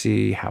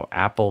privacy, how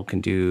Apple can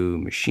do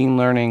machine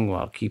learning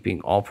while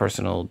keeping all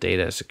personal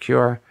data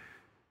secure.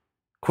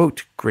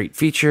 Quote, great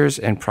features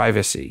and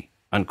privacy,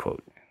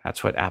 unquote.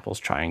 That's what Apple's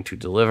trying to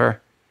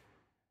deliver.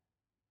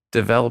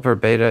 Developer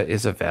beta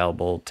is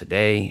available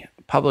today,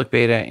 public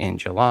beta in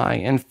July,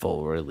 and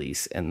full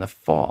release in the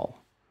fall.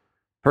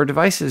 Per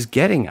devices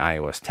getting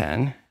iOS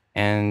 10,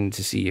 and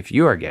to see if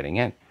you are getting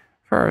it,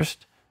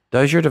 first,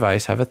 does your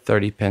device have a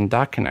 30-pin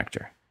dock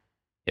connector?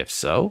 If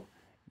so,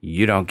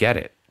 you don't get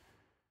it.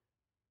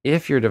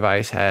 If your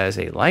device has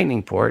a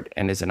Lightning port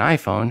and is an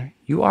iPhone,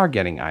 you are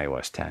getting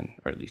iOS 10,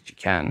 or at least you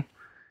can.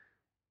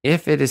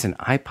 If it is an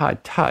iPod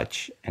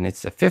Touch and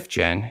it's the 5th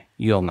gen,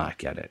 you'll not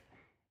get it.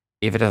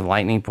 If it has a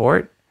Lightning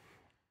port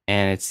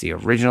and it's the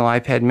original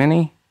iPad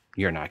mini,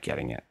 you're not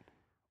getting it.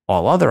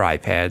 All other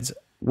iPads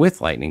with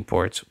Lightning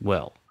ports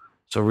will.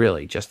 So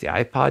really, just the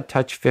iPod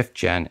Touch 5th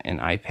gen and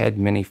iPad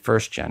mini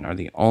 1st gen are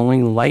the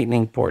only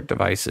Lightning port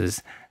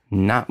devices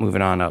not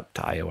moving on up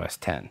to iOS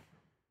 10.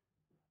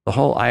 The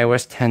whole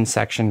iOS 10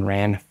 section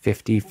ran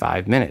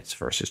 55 minutes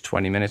versus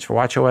 20 minutes for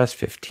watchOS,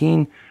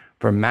 15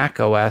 for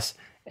macOS,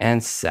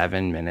 and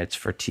 7 minutes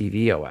for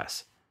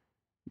tvOS.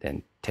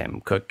 Then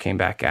Tim Cook came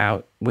back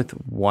out with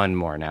one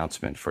more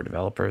announcement for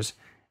developers,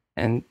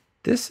 and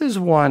this is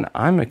one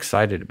I'm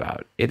excited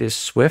about. It is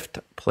Swift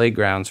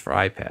Playgrounds for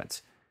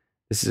iPads.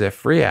 This is a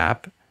free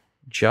app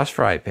just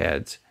for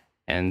iPads,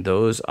 and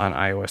those on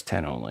iOS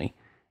 10 only.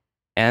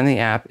 And the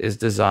app is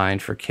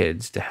designed for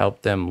kids to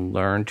help them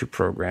learn to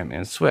program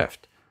in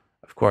Swift.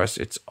 Of course,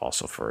 it's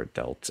also for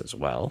adults as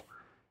well.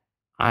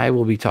 I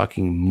will be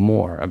talking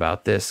more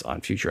about this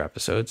on future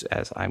episodes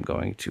as I'm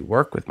going to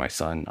work with my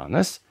son on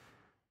this.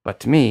 But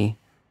to me,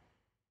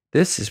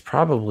 this is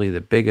probably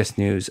the biggest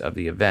news of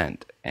the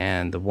event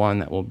and the one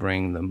that will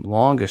bring the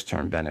longest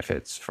term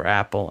benefits for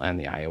Apple and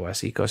the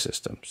iOS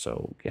ecosystem.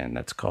 So again,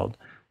 that's called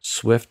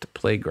Swift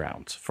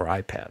Playgrounds for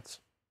iPads.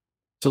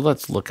 So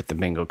let's look at the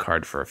bingo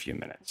card for a few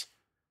minutes.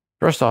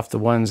 First off, the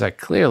ones that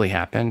clearly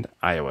happened,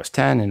 iOS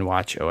 10 and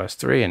watchOS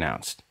 3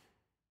 announced.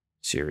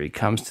 Siri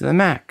comes to the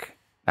Mac.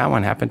 That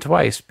one happened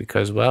twice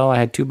because, well, I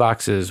had 2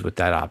 boxes with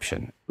that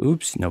option.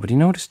 Oops, nobody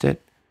noticed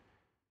it.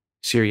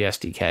 Siri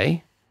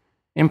SDK.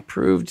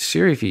 Improved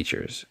Siri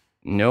features.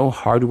 No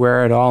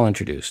hardware at all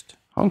introduced.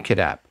 HomeKit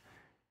app.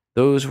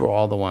 Those were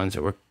all the ones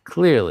that were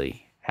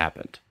clearly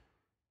happened.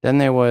 Then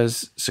there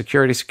was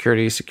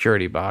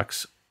security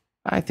box.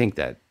 I think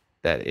that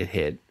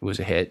it was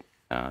a hit.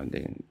 They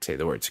didn't say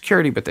the word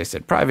security, but they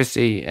said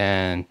privacy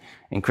and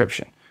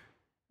encryption.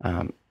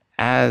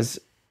 As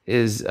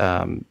is,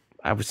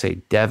 I would say,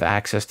 dev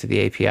access to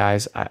the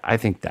APIs. I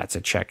think that's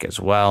a check as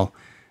well.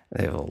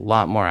 They have a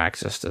lot more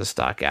access to the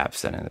stock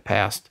apps than in the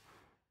past.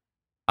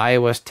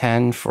 iOS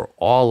 10 for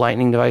all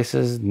Lightning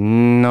devices?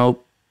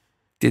 Nope.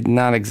 Did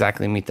not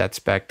exactly meet that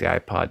spec. The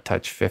iPod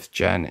Touch 5th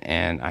Gen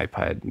and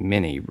iPad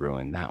Mini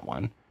ruined that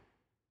one.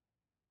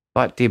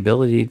 But the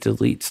ability to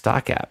delete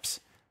stock apps,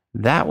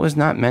 that was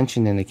not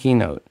mentioned in the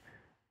keynote.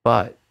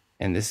 But,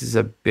 and this is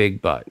a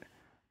big but,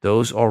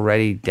 those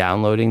already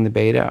downloading the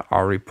beta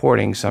are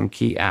reporting some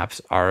key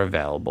apps are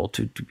available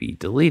to be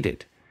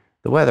deleted.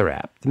 The weather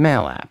app, the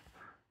mail app,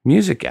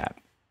 music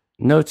app,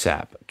 notes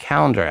app,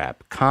 calendar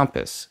app,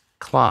 compass,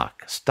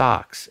 clock,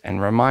 stocks,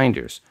 and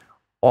reminders,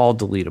 all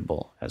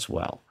deletable as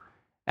well.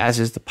 As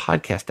is the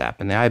podcast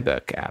app and the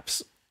iBook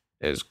apps,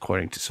 as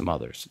according to some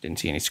others. Didn't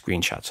see any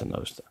screenshots on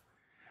those.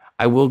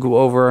 I will go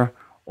over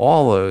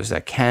all those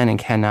that can and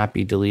cannot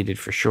be deleted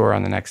for sure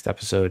on the next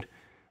episode,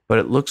 but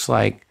it looks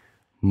like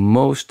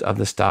most of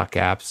the stock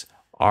apps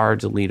are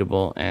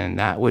deletable, and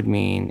that would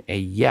mean a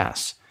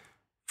yes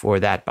for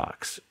that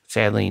box.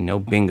 Sadly, no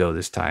bingo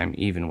this time,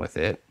 even with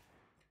it.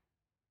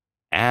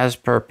 As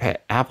per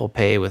Apple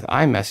Pay with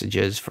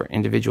iMessages for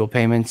individual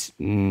payments,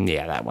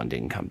 that one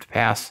didn't come to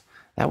pass.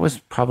 That was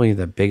probably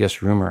the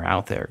biggest rumor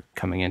out there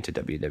coming into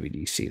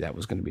WWDC that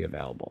was going to be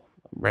available.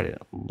 Read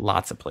it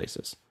lots of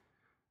places.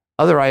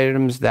 Other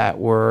items that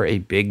were a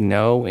big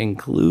no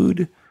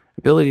include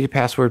ability to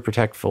password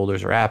protect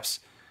folders or apps,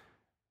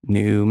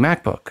 new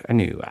MacBook, a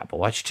new Apple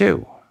Watch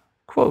 2,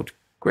 quote,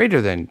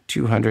 greater than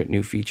 200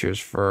 new features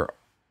for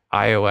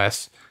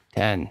iOS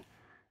 10,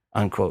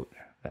 unquote.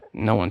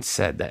 No one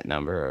said that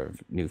number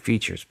of new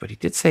features, but he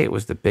did say it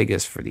was the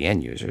biggest for the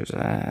end users,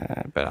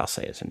 but I'll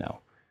say it's a no.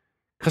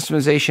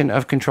 Customization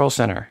of Control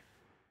Center.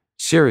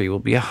 Siri will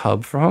be a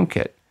hub for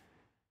HomeKit.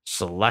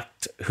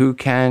 Select who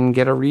can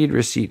get a read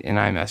receipt in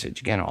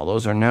iMessage. Again, all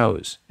those are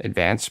no's.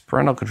 Advanced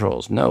parental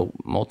controls, no.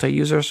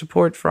 Multi-user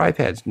support for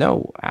iPads,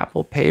 no.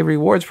 Apple Pay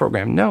rewards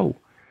program, no.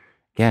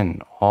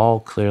 Again, all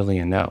clearly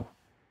a no.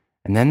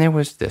 And then there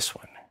was this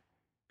one.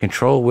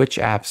 Control which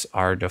apps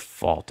are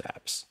default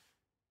apps.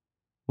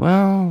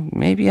 Well,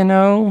 maybe a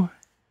no.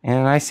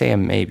 And I say a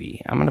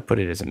maybe. I'm going to put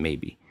it as a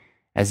maybe.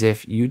 As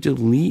if you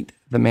delete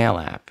the mail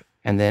app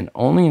and then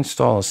only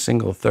install a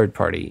single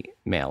third-party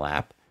mail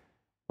app.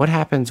 What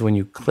happens when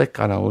you click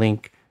on a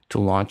link to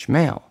launch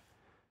mail?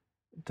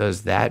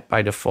 Does that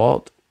by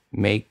default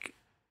make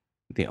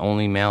the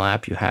only mail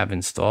app you have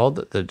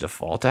installed the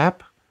default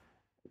app?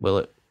 Will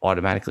it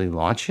automatically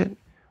launch it,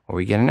 or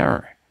we get an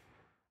error?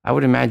 I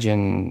would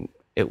imagine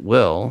it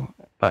will,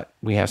 but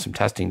we have some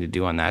testing to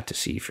do on that to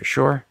see for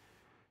sure.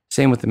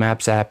 Same with the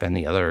Maps app and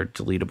the other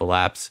deletable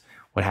apps.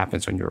 What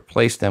happens when you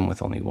replace them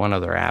with only one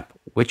other app?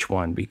 Which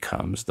one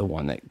becomes the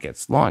one that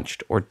gets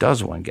launched, or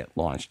does one get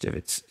launched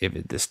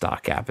if the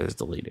stock app is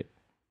deleted?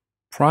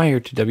 Prior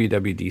to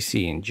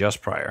WWDC and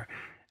just prior,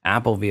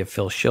 Apple via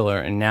Phil Schiller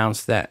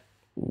announced that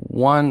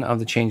one of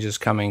the changes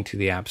coming to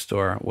the App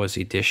Store was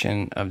the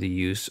addition of the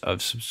use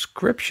of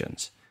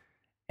subscriptions,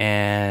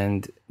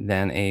 and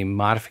then a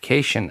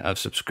modification of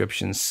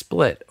subscriptions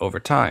split over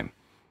time.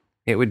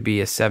 It would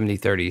be a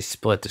 70-30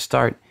 split to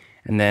start,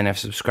 and then if a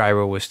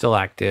subscriber was still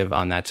active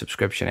on that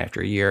subscription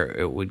after a year,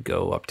 it would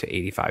go up to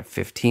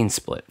 85-15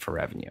 split for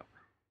revenue.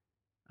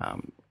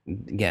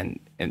 Again,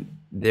 and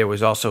there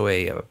was also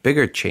a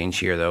bigger change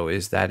here, though,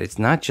 is that it's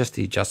not just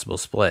the adjustable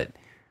split,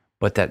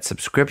 but that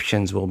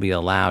subscriptions will be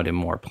allowed in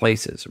more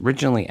places.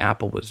 Originally,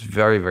 Apple was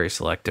very, very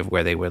selective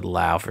where they would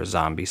allow for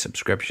zombie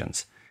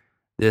subscriptions.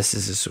 This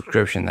is a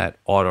subscription that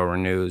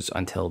auto-renews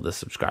until the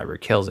subscriber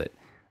kills it.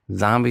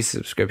 Zombie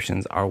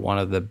subscriptions are one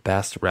of the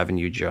best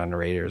revenue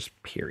generators,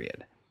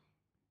 period.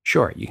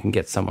 Sure, you can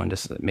get someone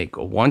to make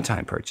a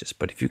one-time purchase,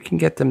 but if you can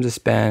get them to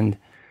spend,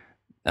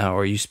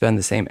 or you spend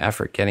the same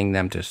effort getting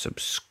them to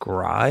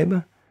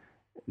subscribe,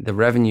 the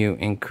revenue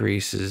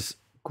increases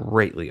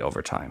greatly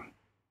over time.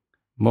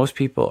 Most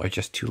people are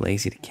just too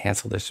lazy to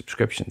cancel their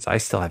subscriptions. I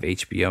still have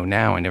HBO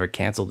now. I never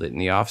canceled it in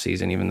the off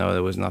season, even though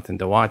there was nothing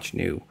to watch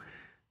new.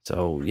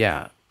 So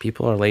yeah,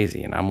 people are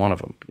lazy, and I'm one of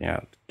them.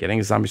 Yeah, getting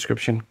a zombie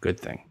subscription, good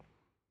thing,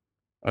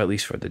 or at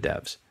least for the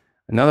devs.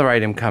 Another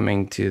item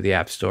coming to the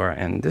App Store,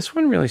 and this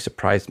one really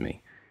surprised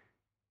me,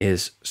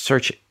 is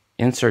search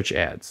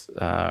ads.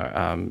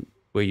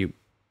 Where you,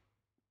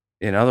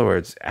 in other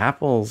words,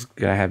 Apple's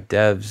gonna have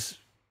devs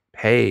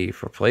pay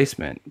for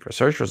placement for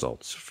search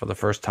results for the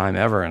first time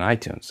ever in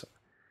iTunes.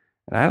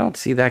 And I don't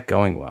see that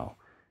going well.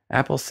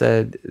 Apple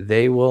said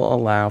they will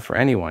allow for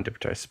anyone to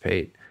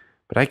participate,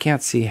 but I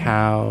can't see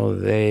how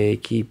they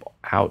keep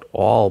out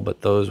all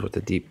but those with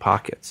the deep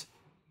pockets.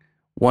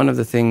 One of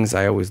the things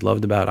I always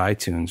loved about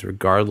iTunes,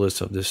 regardless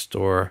of the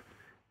store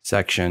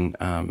section,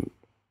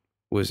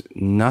 was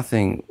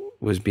nothing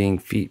was being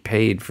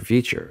paid for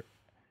feature.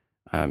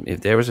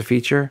 If there was a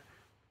feature,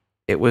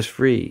 it was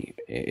free.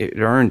 It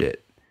earned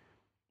it.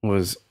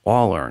 Was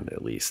all earned,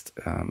 at least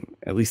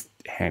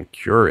hand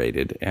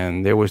curated,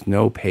 and there was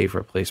no pay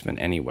for placement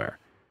anywhere.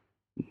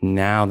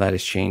 Now that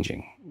is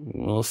changing.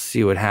 We'll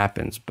see what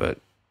happens, but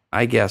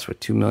I guess with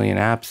 2 million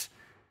apps,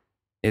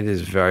 it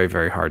is very,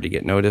 very hard to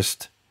get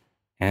noticed,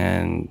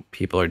 and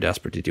people are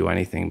desperate to do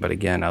anything. But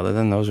again, other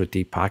than those with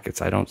deep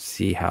pockets, I don't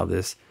see how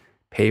this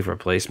pay for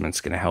placement is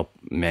going to help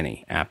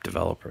many app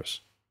developers.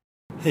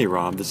 Hey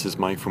Rob, this is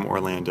Mike from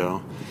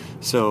Orlando.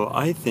 So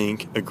I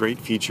think a great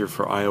feature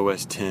for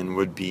iOS 10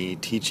 would be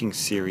teaching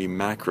Siri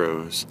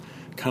macros,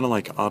 kind of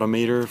like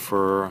Automator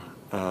for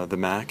the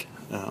Mac,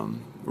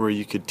 where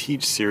you could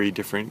teach Siri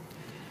different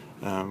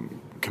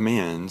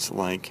commands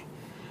like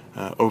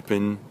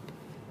open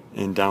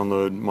and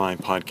download my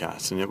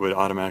podcast, and it would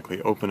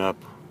automatically open up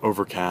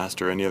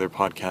Overcast or any other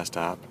podcast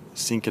app,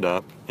 sync it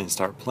up, and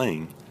start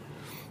playing.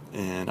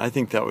 And I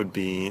think that would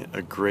be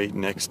a great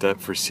next step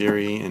for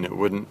Siri, and it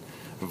wouldn't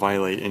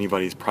violate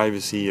anybody's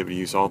privacy. It would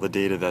use all the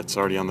data that's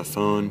already on the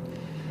phone,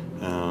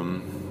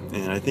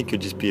 and I think it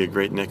would just be a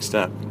great next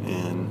step,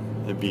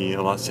 and it'd be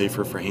a lot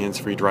safer for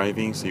hands-free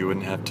driving, so you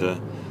wouldn't have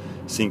to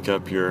sync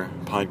up your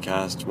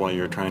podcast while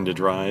you're trying to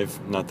drive.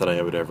 Not that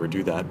I would ever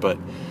do that, but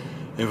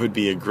it would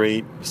be a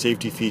great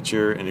safety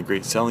feature and a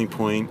great selling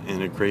point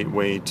and a great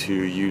way to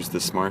use the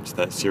smarts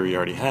that Siri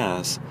already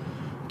has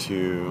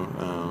to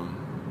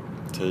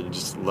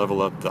just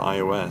level up the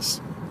iOS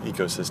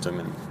ecosystem.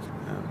 And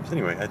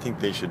anyway, I think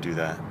they should do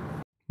that.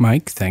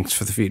 Mike, thanks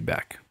for the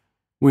feedback.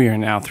 We are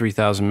now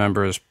 3,000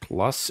 members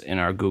plus in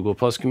our Google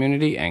Plus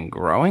community and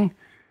growing.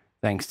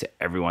 Thanks to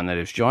everyone that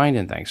has joined,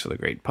 and thanks for the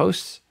great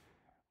posts.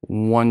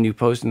 One new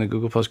post in the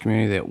Google Plus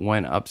community that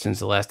went up since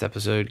the last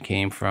episode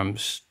came from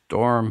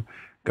Storm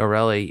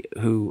Garelli,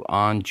 who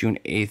on June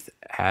 8th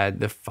had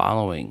the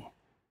following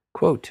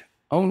quote: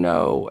 "Oh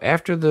no,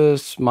 after the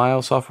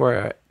Smile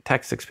Software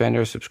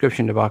TextExpander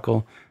subscription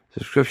debacle,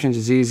 subscription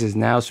disease is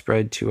now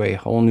spread to a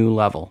whole new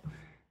level.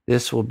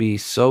 This will be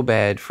so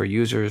bad for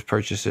users,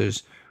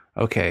 purchasers.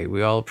 Okay,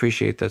 we all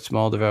appreciate that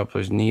small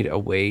developers need a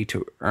way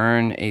to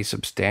earn a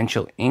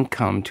substantial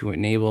income to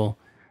enable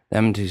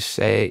them to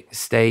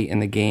stay in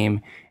the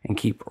game and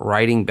keep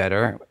writing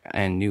better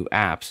and new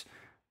apps.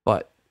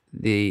 But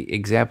the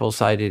example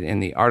cited in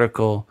the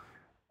article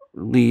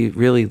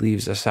really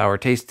leaves a sour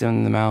taste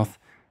in the mouth.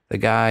 The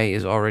guy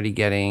is already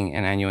getting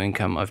an annual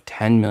income of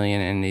 $10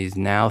 million, and he's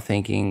now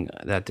thinking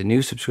that the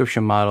new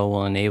subscription model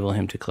will enable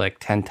him to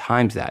collect 10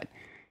 times that.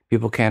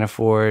 People can't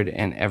afford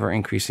an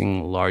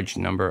ever-increasing large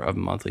number of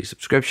monthly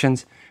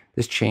subscriptions.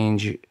 This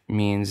change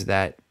means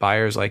that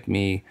buyers like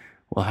me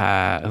who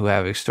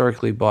have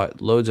historically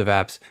bought loads of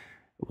apps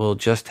will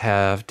just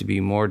have to be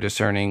more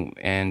discerning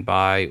and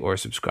buy or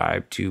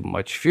subscribe to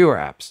much fewer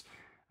apps.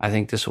 I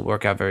think this will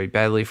work out very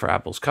badly for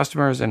Apple's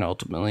customers and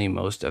ultimately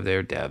most of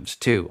their devs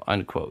too,"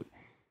 unquote.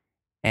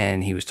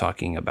 And he was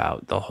talking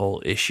about the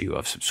whole issue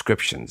of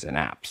subscriptions and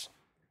apps.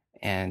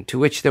 And to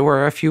which there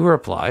were a few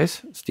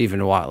replies.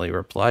 Stephen Watley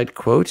replied,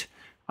 quote,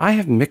 "I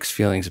have mixed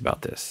feelings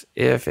about this.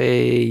 If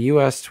a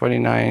US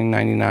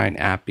 $29.99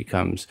 app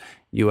becomes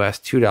US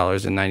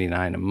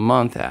 $2.99 a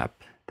month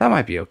app, that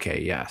might be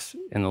okay, yes,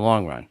 in the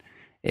long run.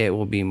 It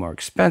will be more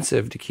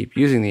expensive to keep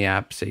using the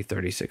app, say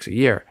 $36 a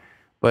year.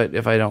 But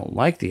if I don't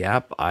like the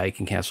app, I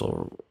can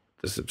cancel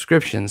the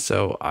subscription,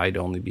 so I'd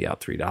only be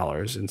out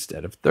 $3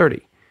 instead of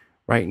 $30.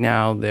 Right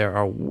now, there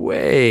are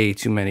way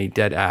too many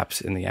dead apps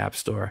in the App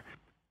Store.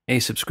 A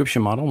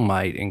subscription model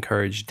might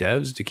encourage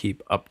devs to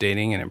keep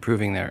updating and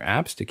improving their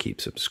apps to keep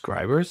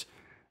subscribers,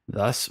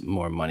 thus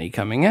more money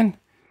coming in.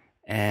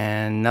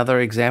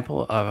 Another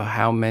example of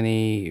how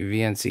many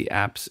VNC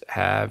apps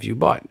have you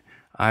bought?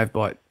 I've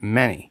bought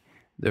many.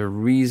 The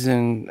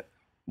main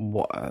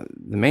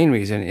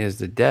reason is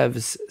the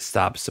devs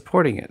stopped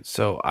supporting it.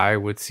 So I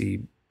would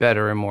see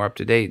better and more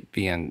up-to-date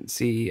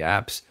VNC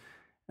apps.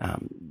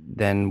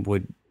 Then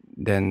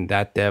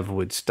that dev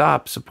would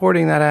stop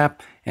supporting that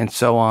app, and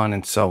so on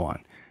and so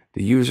on.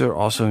 The user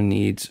also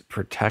needs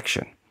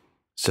protection.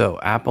 So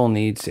Apple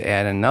needs to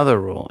add another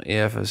rule.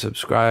 If you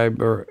subscribe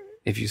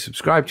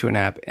to an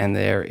app and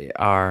there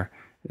are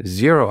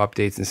 0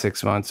 updates in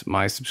 6 months,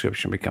 my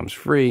subscription becomes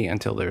free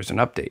until there's an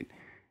update.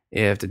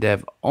 If the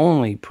dev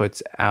only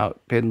puts out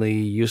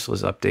piddly,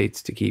 useless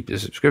updates to keep the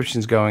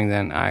subscriptions going,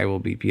 then I will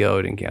be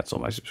PO'd and cancel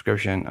my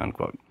subscription,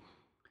 unquote.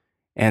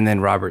 And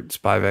then Robert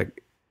Spivak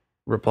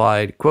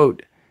replied,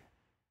 quote,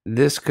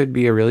 this could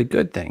be a really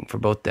good thing for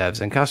both devs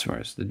and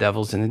customers. The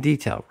devil's in the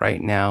detail.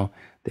 Right now,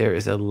 there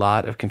is a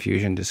lot of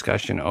confusion,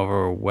 discussion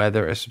over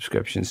whether a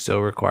subscription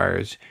still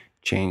requires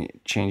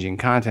changing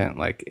content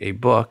like a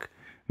book,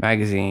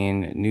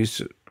 magazine,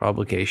 news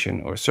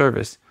publication, or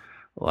service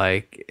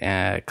like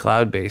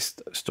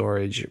cloud-based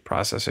storage,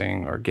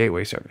 processing, or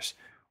gateway service,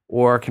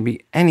 or can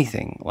be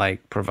anything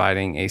like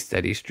providing a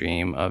steady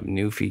stream of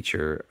new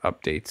feature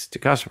updates to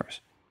customers.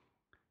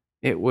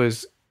 It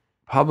was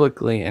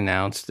publicly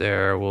announced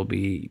there will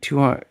be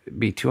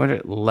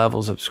 200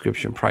 levels of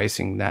subscription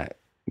pricing. That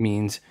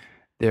means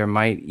there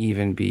might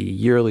even be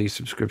yearly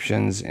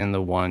subscriptions in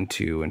the $1,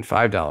 $2, and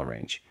 $5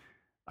 range.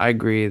 I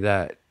agree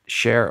that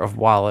share of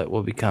wallet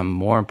will become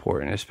more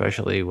important,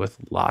 especially with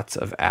lots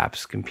of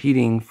apps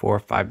competing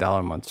for $5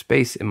 a month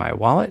space in my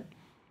wallet.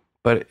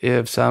 But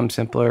if some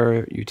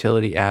simpler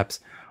utility apps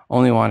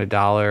only want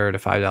 $1 to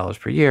 $5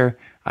 per year,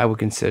 I would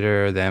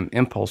consider them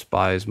impulse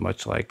buys,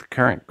 much like the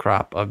current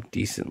crop of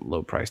decent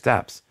low-priced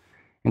apps.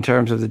 In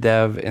terms of the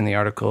dev in the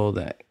article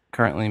that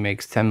currently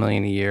makes $10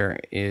 million a year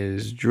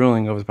is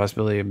drooling over the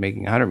possibility of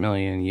making $100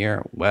 million a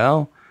year,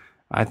 well,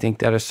 I think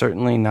that is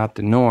certainly not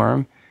the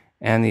norm,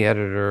 and the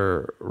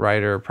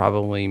editor-writer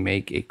probably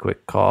make a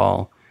quick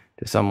call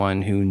to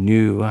someone who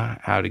knew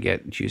how to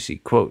get juicy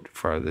quote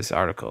for this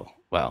article.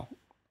 Well,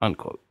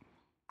 unquote.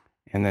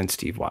 And then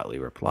Steve Watley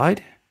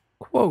replied,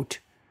 quote,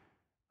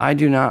 I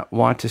do not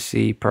want to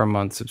see per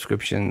month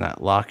subscription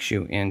that locks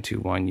you into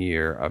 1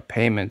 year of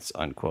payments,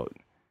 unquote.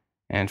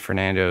 And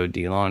Fernando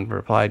DeLon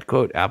replied,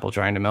 quote, Apple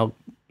trying to milk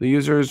the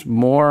users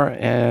more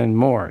and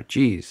more,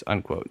 geez,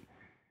 unquote.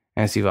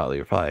 And Steve Watley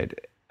replied,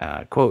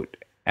 quote,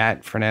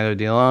 at Fernando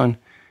DeLon,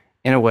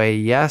 in a way,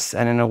 yes,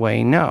 and in a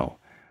way, no.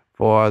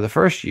 For the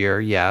first year,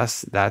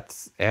 yes,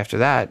 after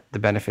that, the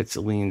benefits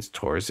leans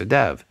towards the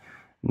dev.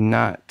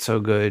 Not so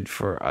good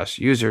for us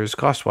users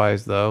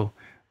cost-wise, though,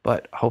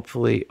 but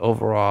hopefully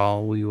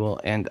overall we will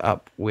end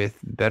up with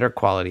better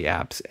quality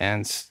apps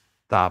and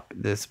stop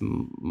this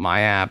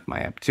my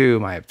app 2,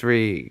 my app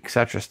 3,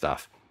 etc.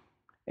 stuff,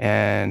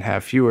 and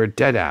have fewer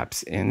dead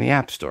apps in the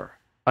App Store,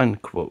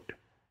 unquote.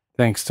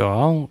 Thanks to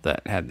all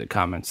that had the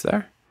comments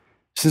there.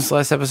 Since the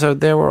last episode,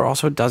 there were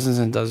also dozens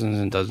and dozens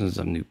and dozens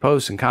of new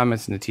posts and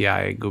comments in the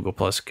TI Google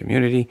Plus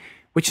community,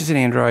 which is an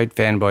Android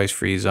fanboys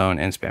free zone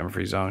and spammer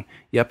free zone.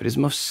 Yep, it is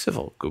the most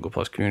civil Google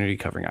Plus community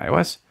covering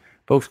iOS.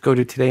 Folks, go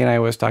to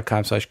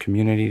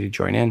todayinios.com/community to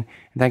join in.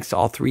 And thanks to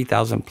all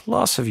 3,000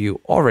 plus of you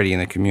already in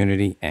the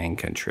community and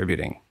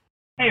contributing.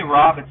 Hey,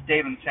 Rob, it's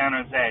Dave in San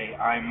Jose.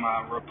 I'm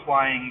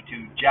replying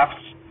to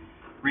Jeff's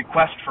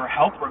request for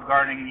help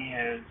regarding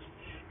his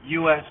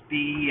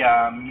USB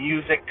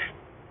music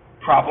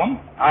problem.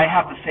 I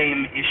have the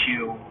same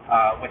issue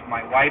with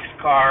my wife's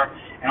car,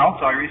 and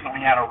also I recently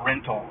had a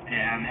rental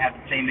and had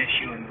the same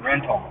issue in the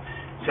rental.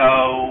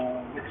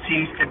 So it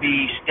seems to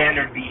be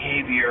standard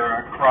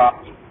behavior across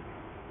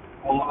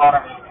a lot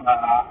of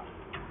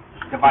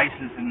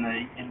devices in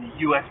the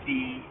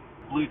USB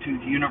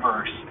Bluetooth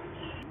universe.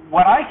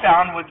 What I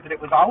found was that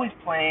it was always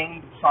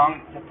playing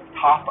songs at the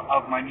top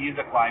of my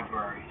music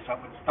library. So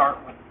it would start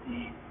with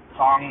the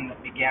song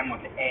that began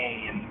with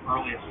A, and the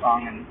earliest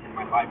song in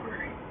my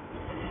library.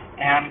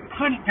 And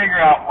couldn't figure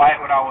out why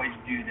it would always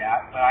do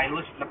that, but I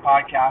listened to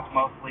podcasts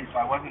mostly, so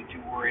I wasn't too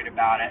worried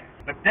about it.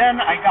 But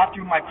then I got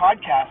through my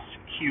podcast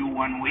queue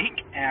one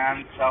week,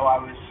 and so I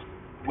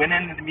went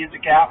into the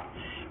music app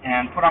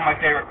and put on my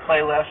favorite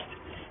playlist,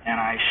 and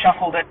I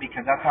shuffled it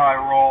because that's how I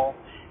roll.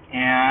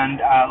 And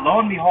lo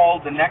and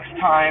behold, the next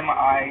time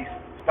I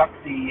stuck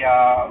the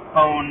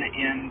phone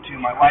into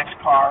my wife's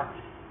car,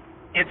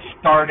 it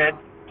started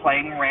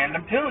playing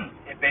random tunes.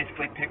 It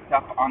basically picked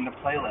up on the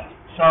playlist.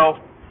 So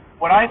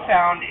what I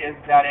found is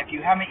that if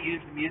you haven't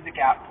used the music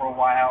app for a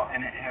while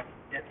and it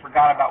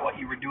forgot about what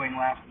you were doing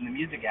last in the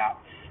music app,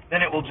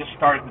 then it will just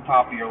start at the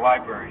top of your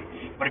library.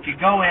 But if you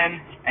go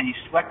in and you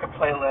select a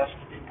playlist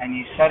and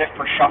you set it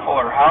for shuffle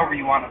or however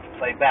you want it to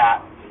play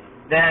that,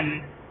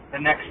 then the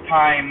next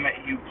time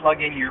you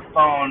plug in your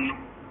phone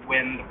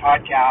when the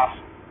podcast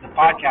that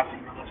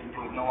you're listening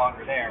to is no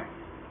longer there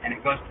and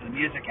it goes to the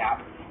music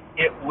app,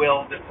 it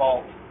will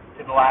default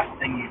to the last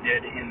thing you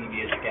did in the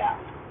music app.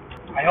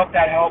 I hope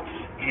that helps,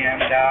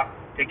 and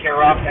take care,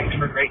 Rob. Thanks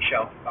for a great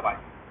show. Bye-bye.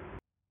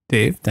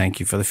 Dave, thank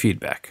you for the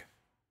feedback.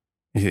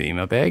 Into the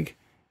email bag.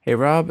 Hey,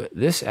 Rob,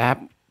 this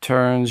app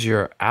turns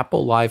your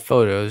Apple Live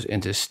photos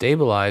into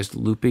stabilized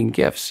looping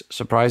GIFs.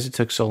 Surprised it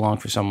took so long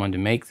for someone to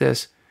make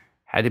this.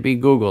 Had to be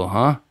Google,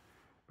 huh?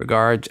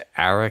 Regards,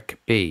 Eric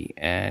B.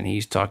 And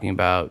he's talking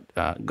about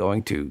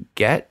going to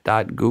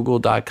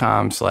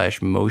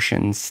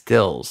get.google.com/motion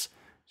stills.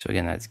 So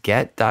again, that's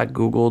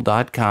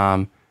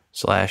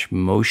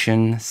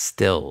get.google.com/motion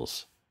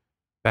stills.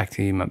 Back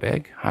to you, my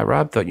bag. Hi,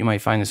 Rob. Thought you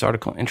might find this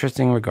article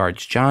interesting.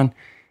 Regards, John.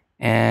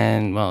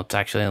 And, well, it's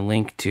actually a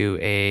link to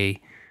a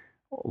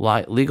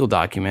legal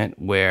document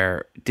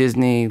where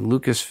Disney,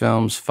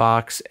 LucasFilms,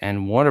 Fox,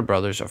 and Warner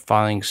Brothers are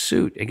filing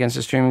suit against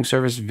the streaming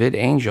service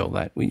VidAngel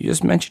that we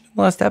just mentioned in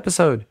the last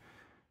episode.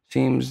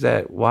 Seems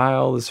that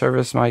while the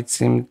service might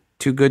seem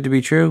too good to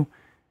be true,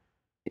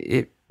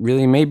 it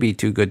really may be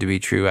too good to be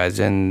true, as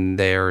in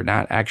they're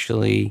not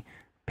actually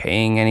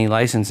paying any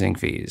licensing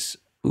fees.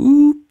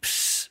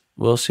 Oops.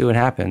 We'll see what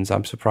happens.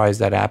 I'm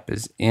surprised that app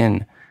is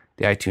in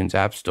the iTunes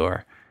App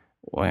Store.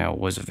 Well,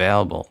 was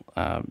available.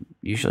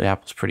 Usually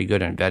Apple's pretty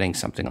good at vetting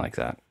something like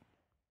that.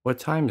 What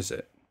time is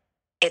it?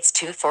 It's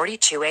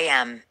 2:42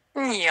 a.m.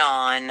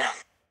 Yawn.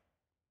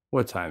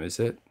 What time is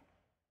it?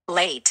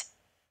 Late.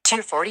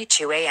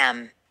 2:42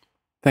 a.m.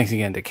 Thanks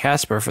again to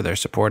Casper for their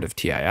support of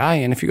TII.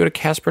 And if you go to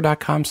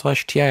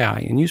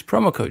casper.com/TII and use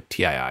promo code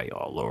TII,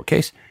 all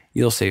lowercase,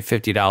 you'll save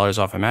 $50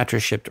 off a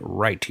mattress shipped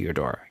right to your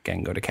door.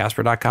 Again, go to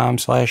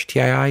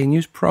casper.com/TII and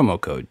use promo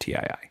code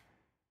TII.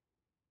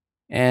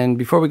 And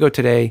before we go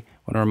today, I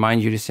want to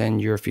remind you to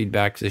send your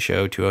feedback to the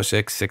show,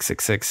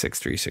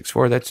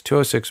 206-666-6364. That's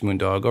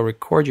 206-Moondog. Go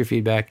record your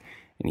feedback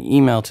and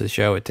email to the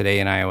show at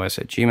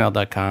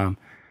todayinios@gmail.com.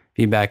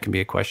 Feedback can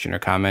be a question or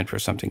comment for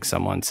something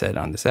someone said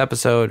on this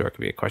episode, or it could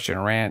be a question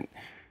or rant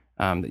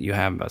that you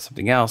have about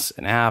something else,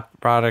 an app,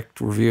 product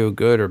review,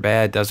 good or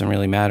bad, doesn't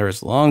really matter.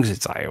 As long as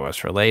it's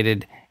iOS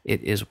related,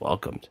 it is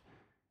welcomed.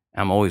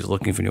 I'm always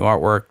looking for new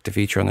artwork to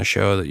feature on the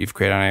show that you've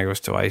created on an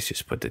iOS device.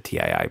 Just put the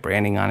TII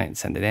branding on it and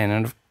send it in.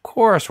 And of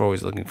course, we're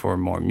always looking for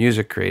more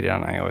music created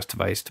on an iOS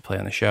device to play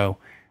on the show.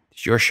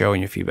 It's your show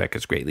and your feedback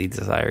is greatly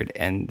desired.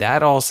 And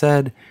that all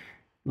said,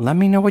 let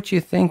me know what you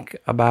think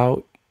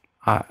about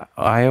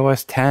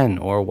iOS 10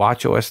 or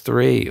watchOS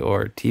 3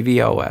 or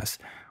tvOS.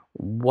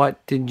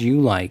 What did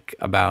you like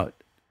about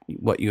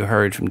what you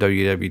heard from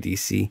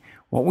WWDC?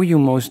 What were you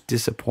most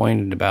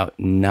disappointed about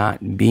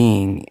not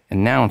being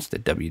announced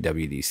at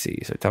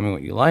WWDC? So tell me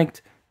what you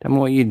liked. Tell me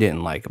what you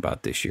didn't like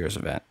about this year's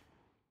event.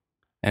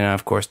 And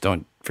of course,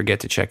 don't forget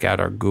to check out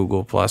our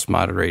Google Plus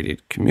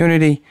moderated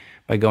community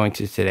by going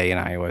to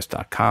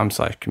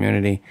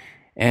todayinios.com/community.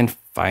 And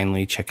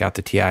finally, check out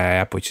the TII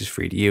app, which is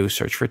free to use.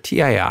 Search for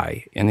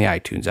TII in the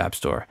iTunes App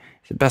Store.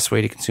 It's the best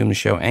way to consume the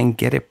show and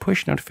get a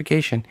push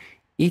notification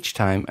each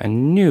time a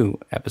new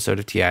episode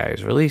of TII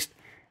is released.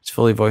 It's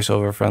fully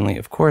voiceover friendly,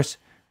 of course.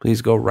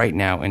 Please go right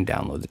now and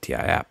download the TII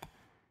app.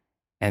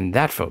 And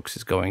that, folks,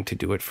 is going to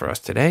do it for us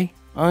today.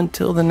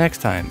 Until the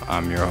next time,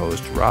 I'm your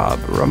host, Rob,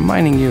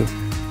 reminding you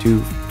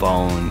to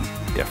phone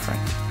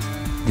different.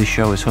 This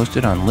show is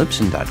hosted on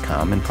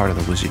Libsyn.com and part of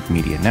the Wizard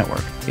Media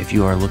Network. If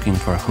you are looking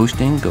for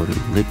hosting, go to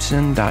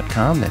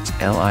Libsyn.com. That's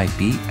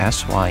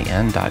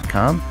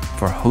Libsyn.com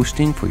for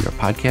hosting for your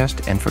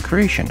podcast and for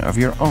creation of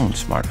your own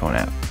smartphone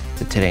app.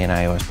 The Today in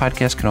iOS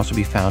podcast can also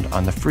be found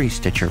on the free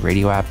Stitcher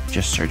radio app.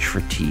 Just search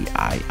for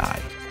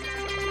TII.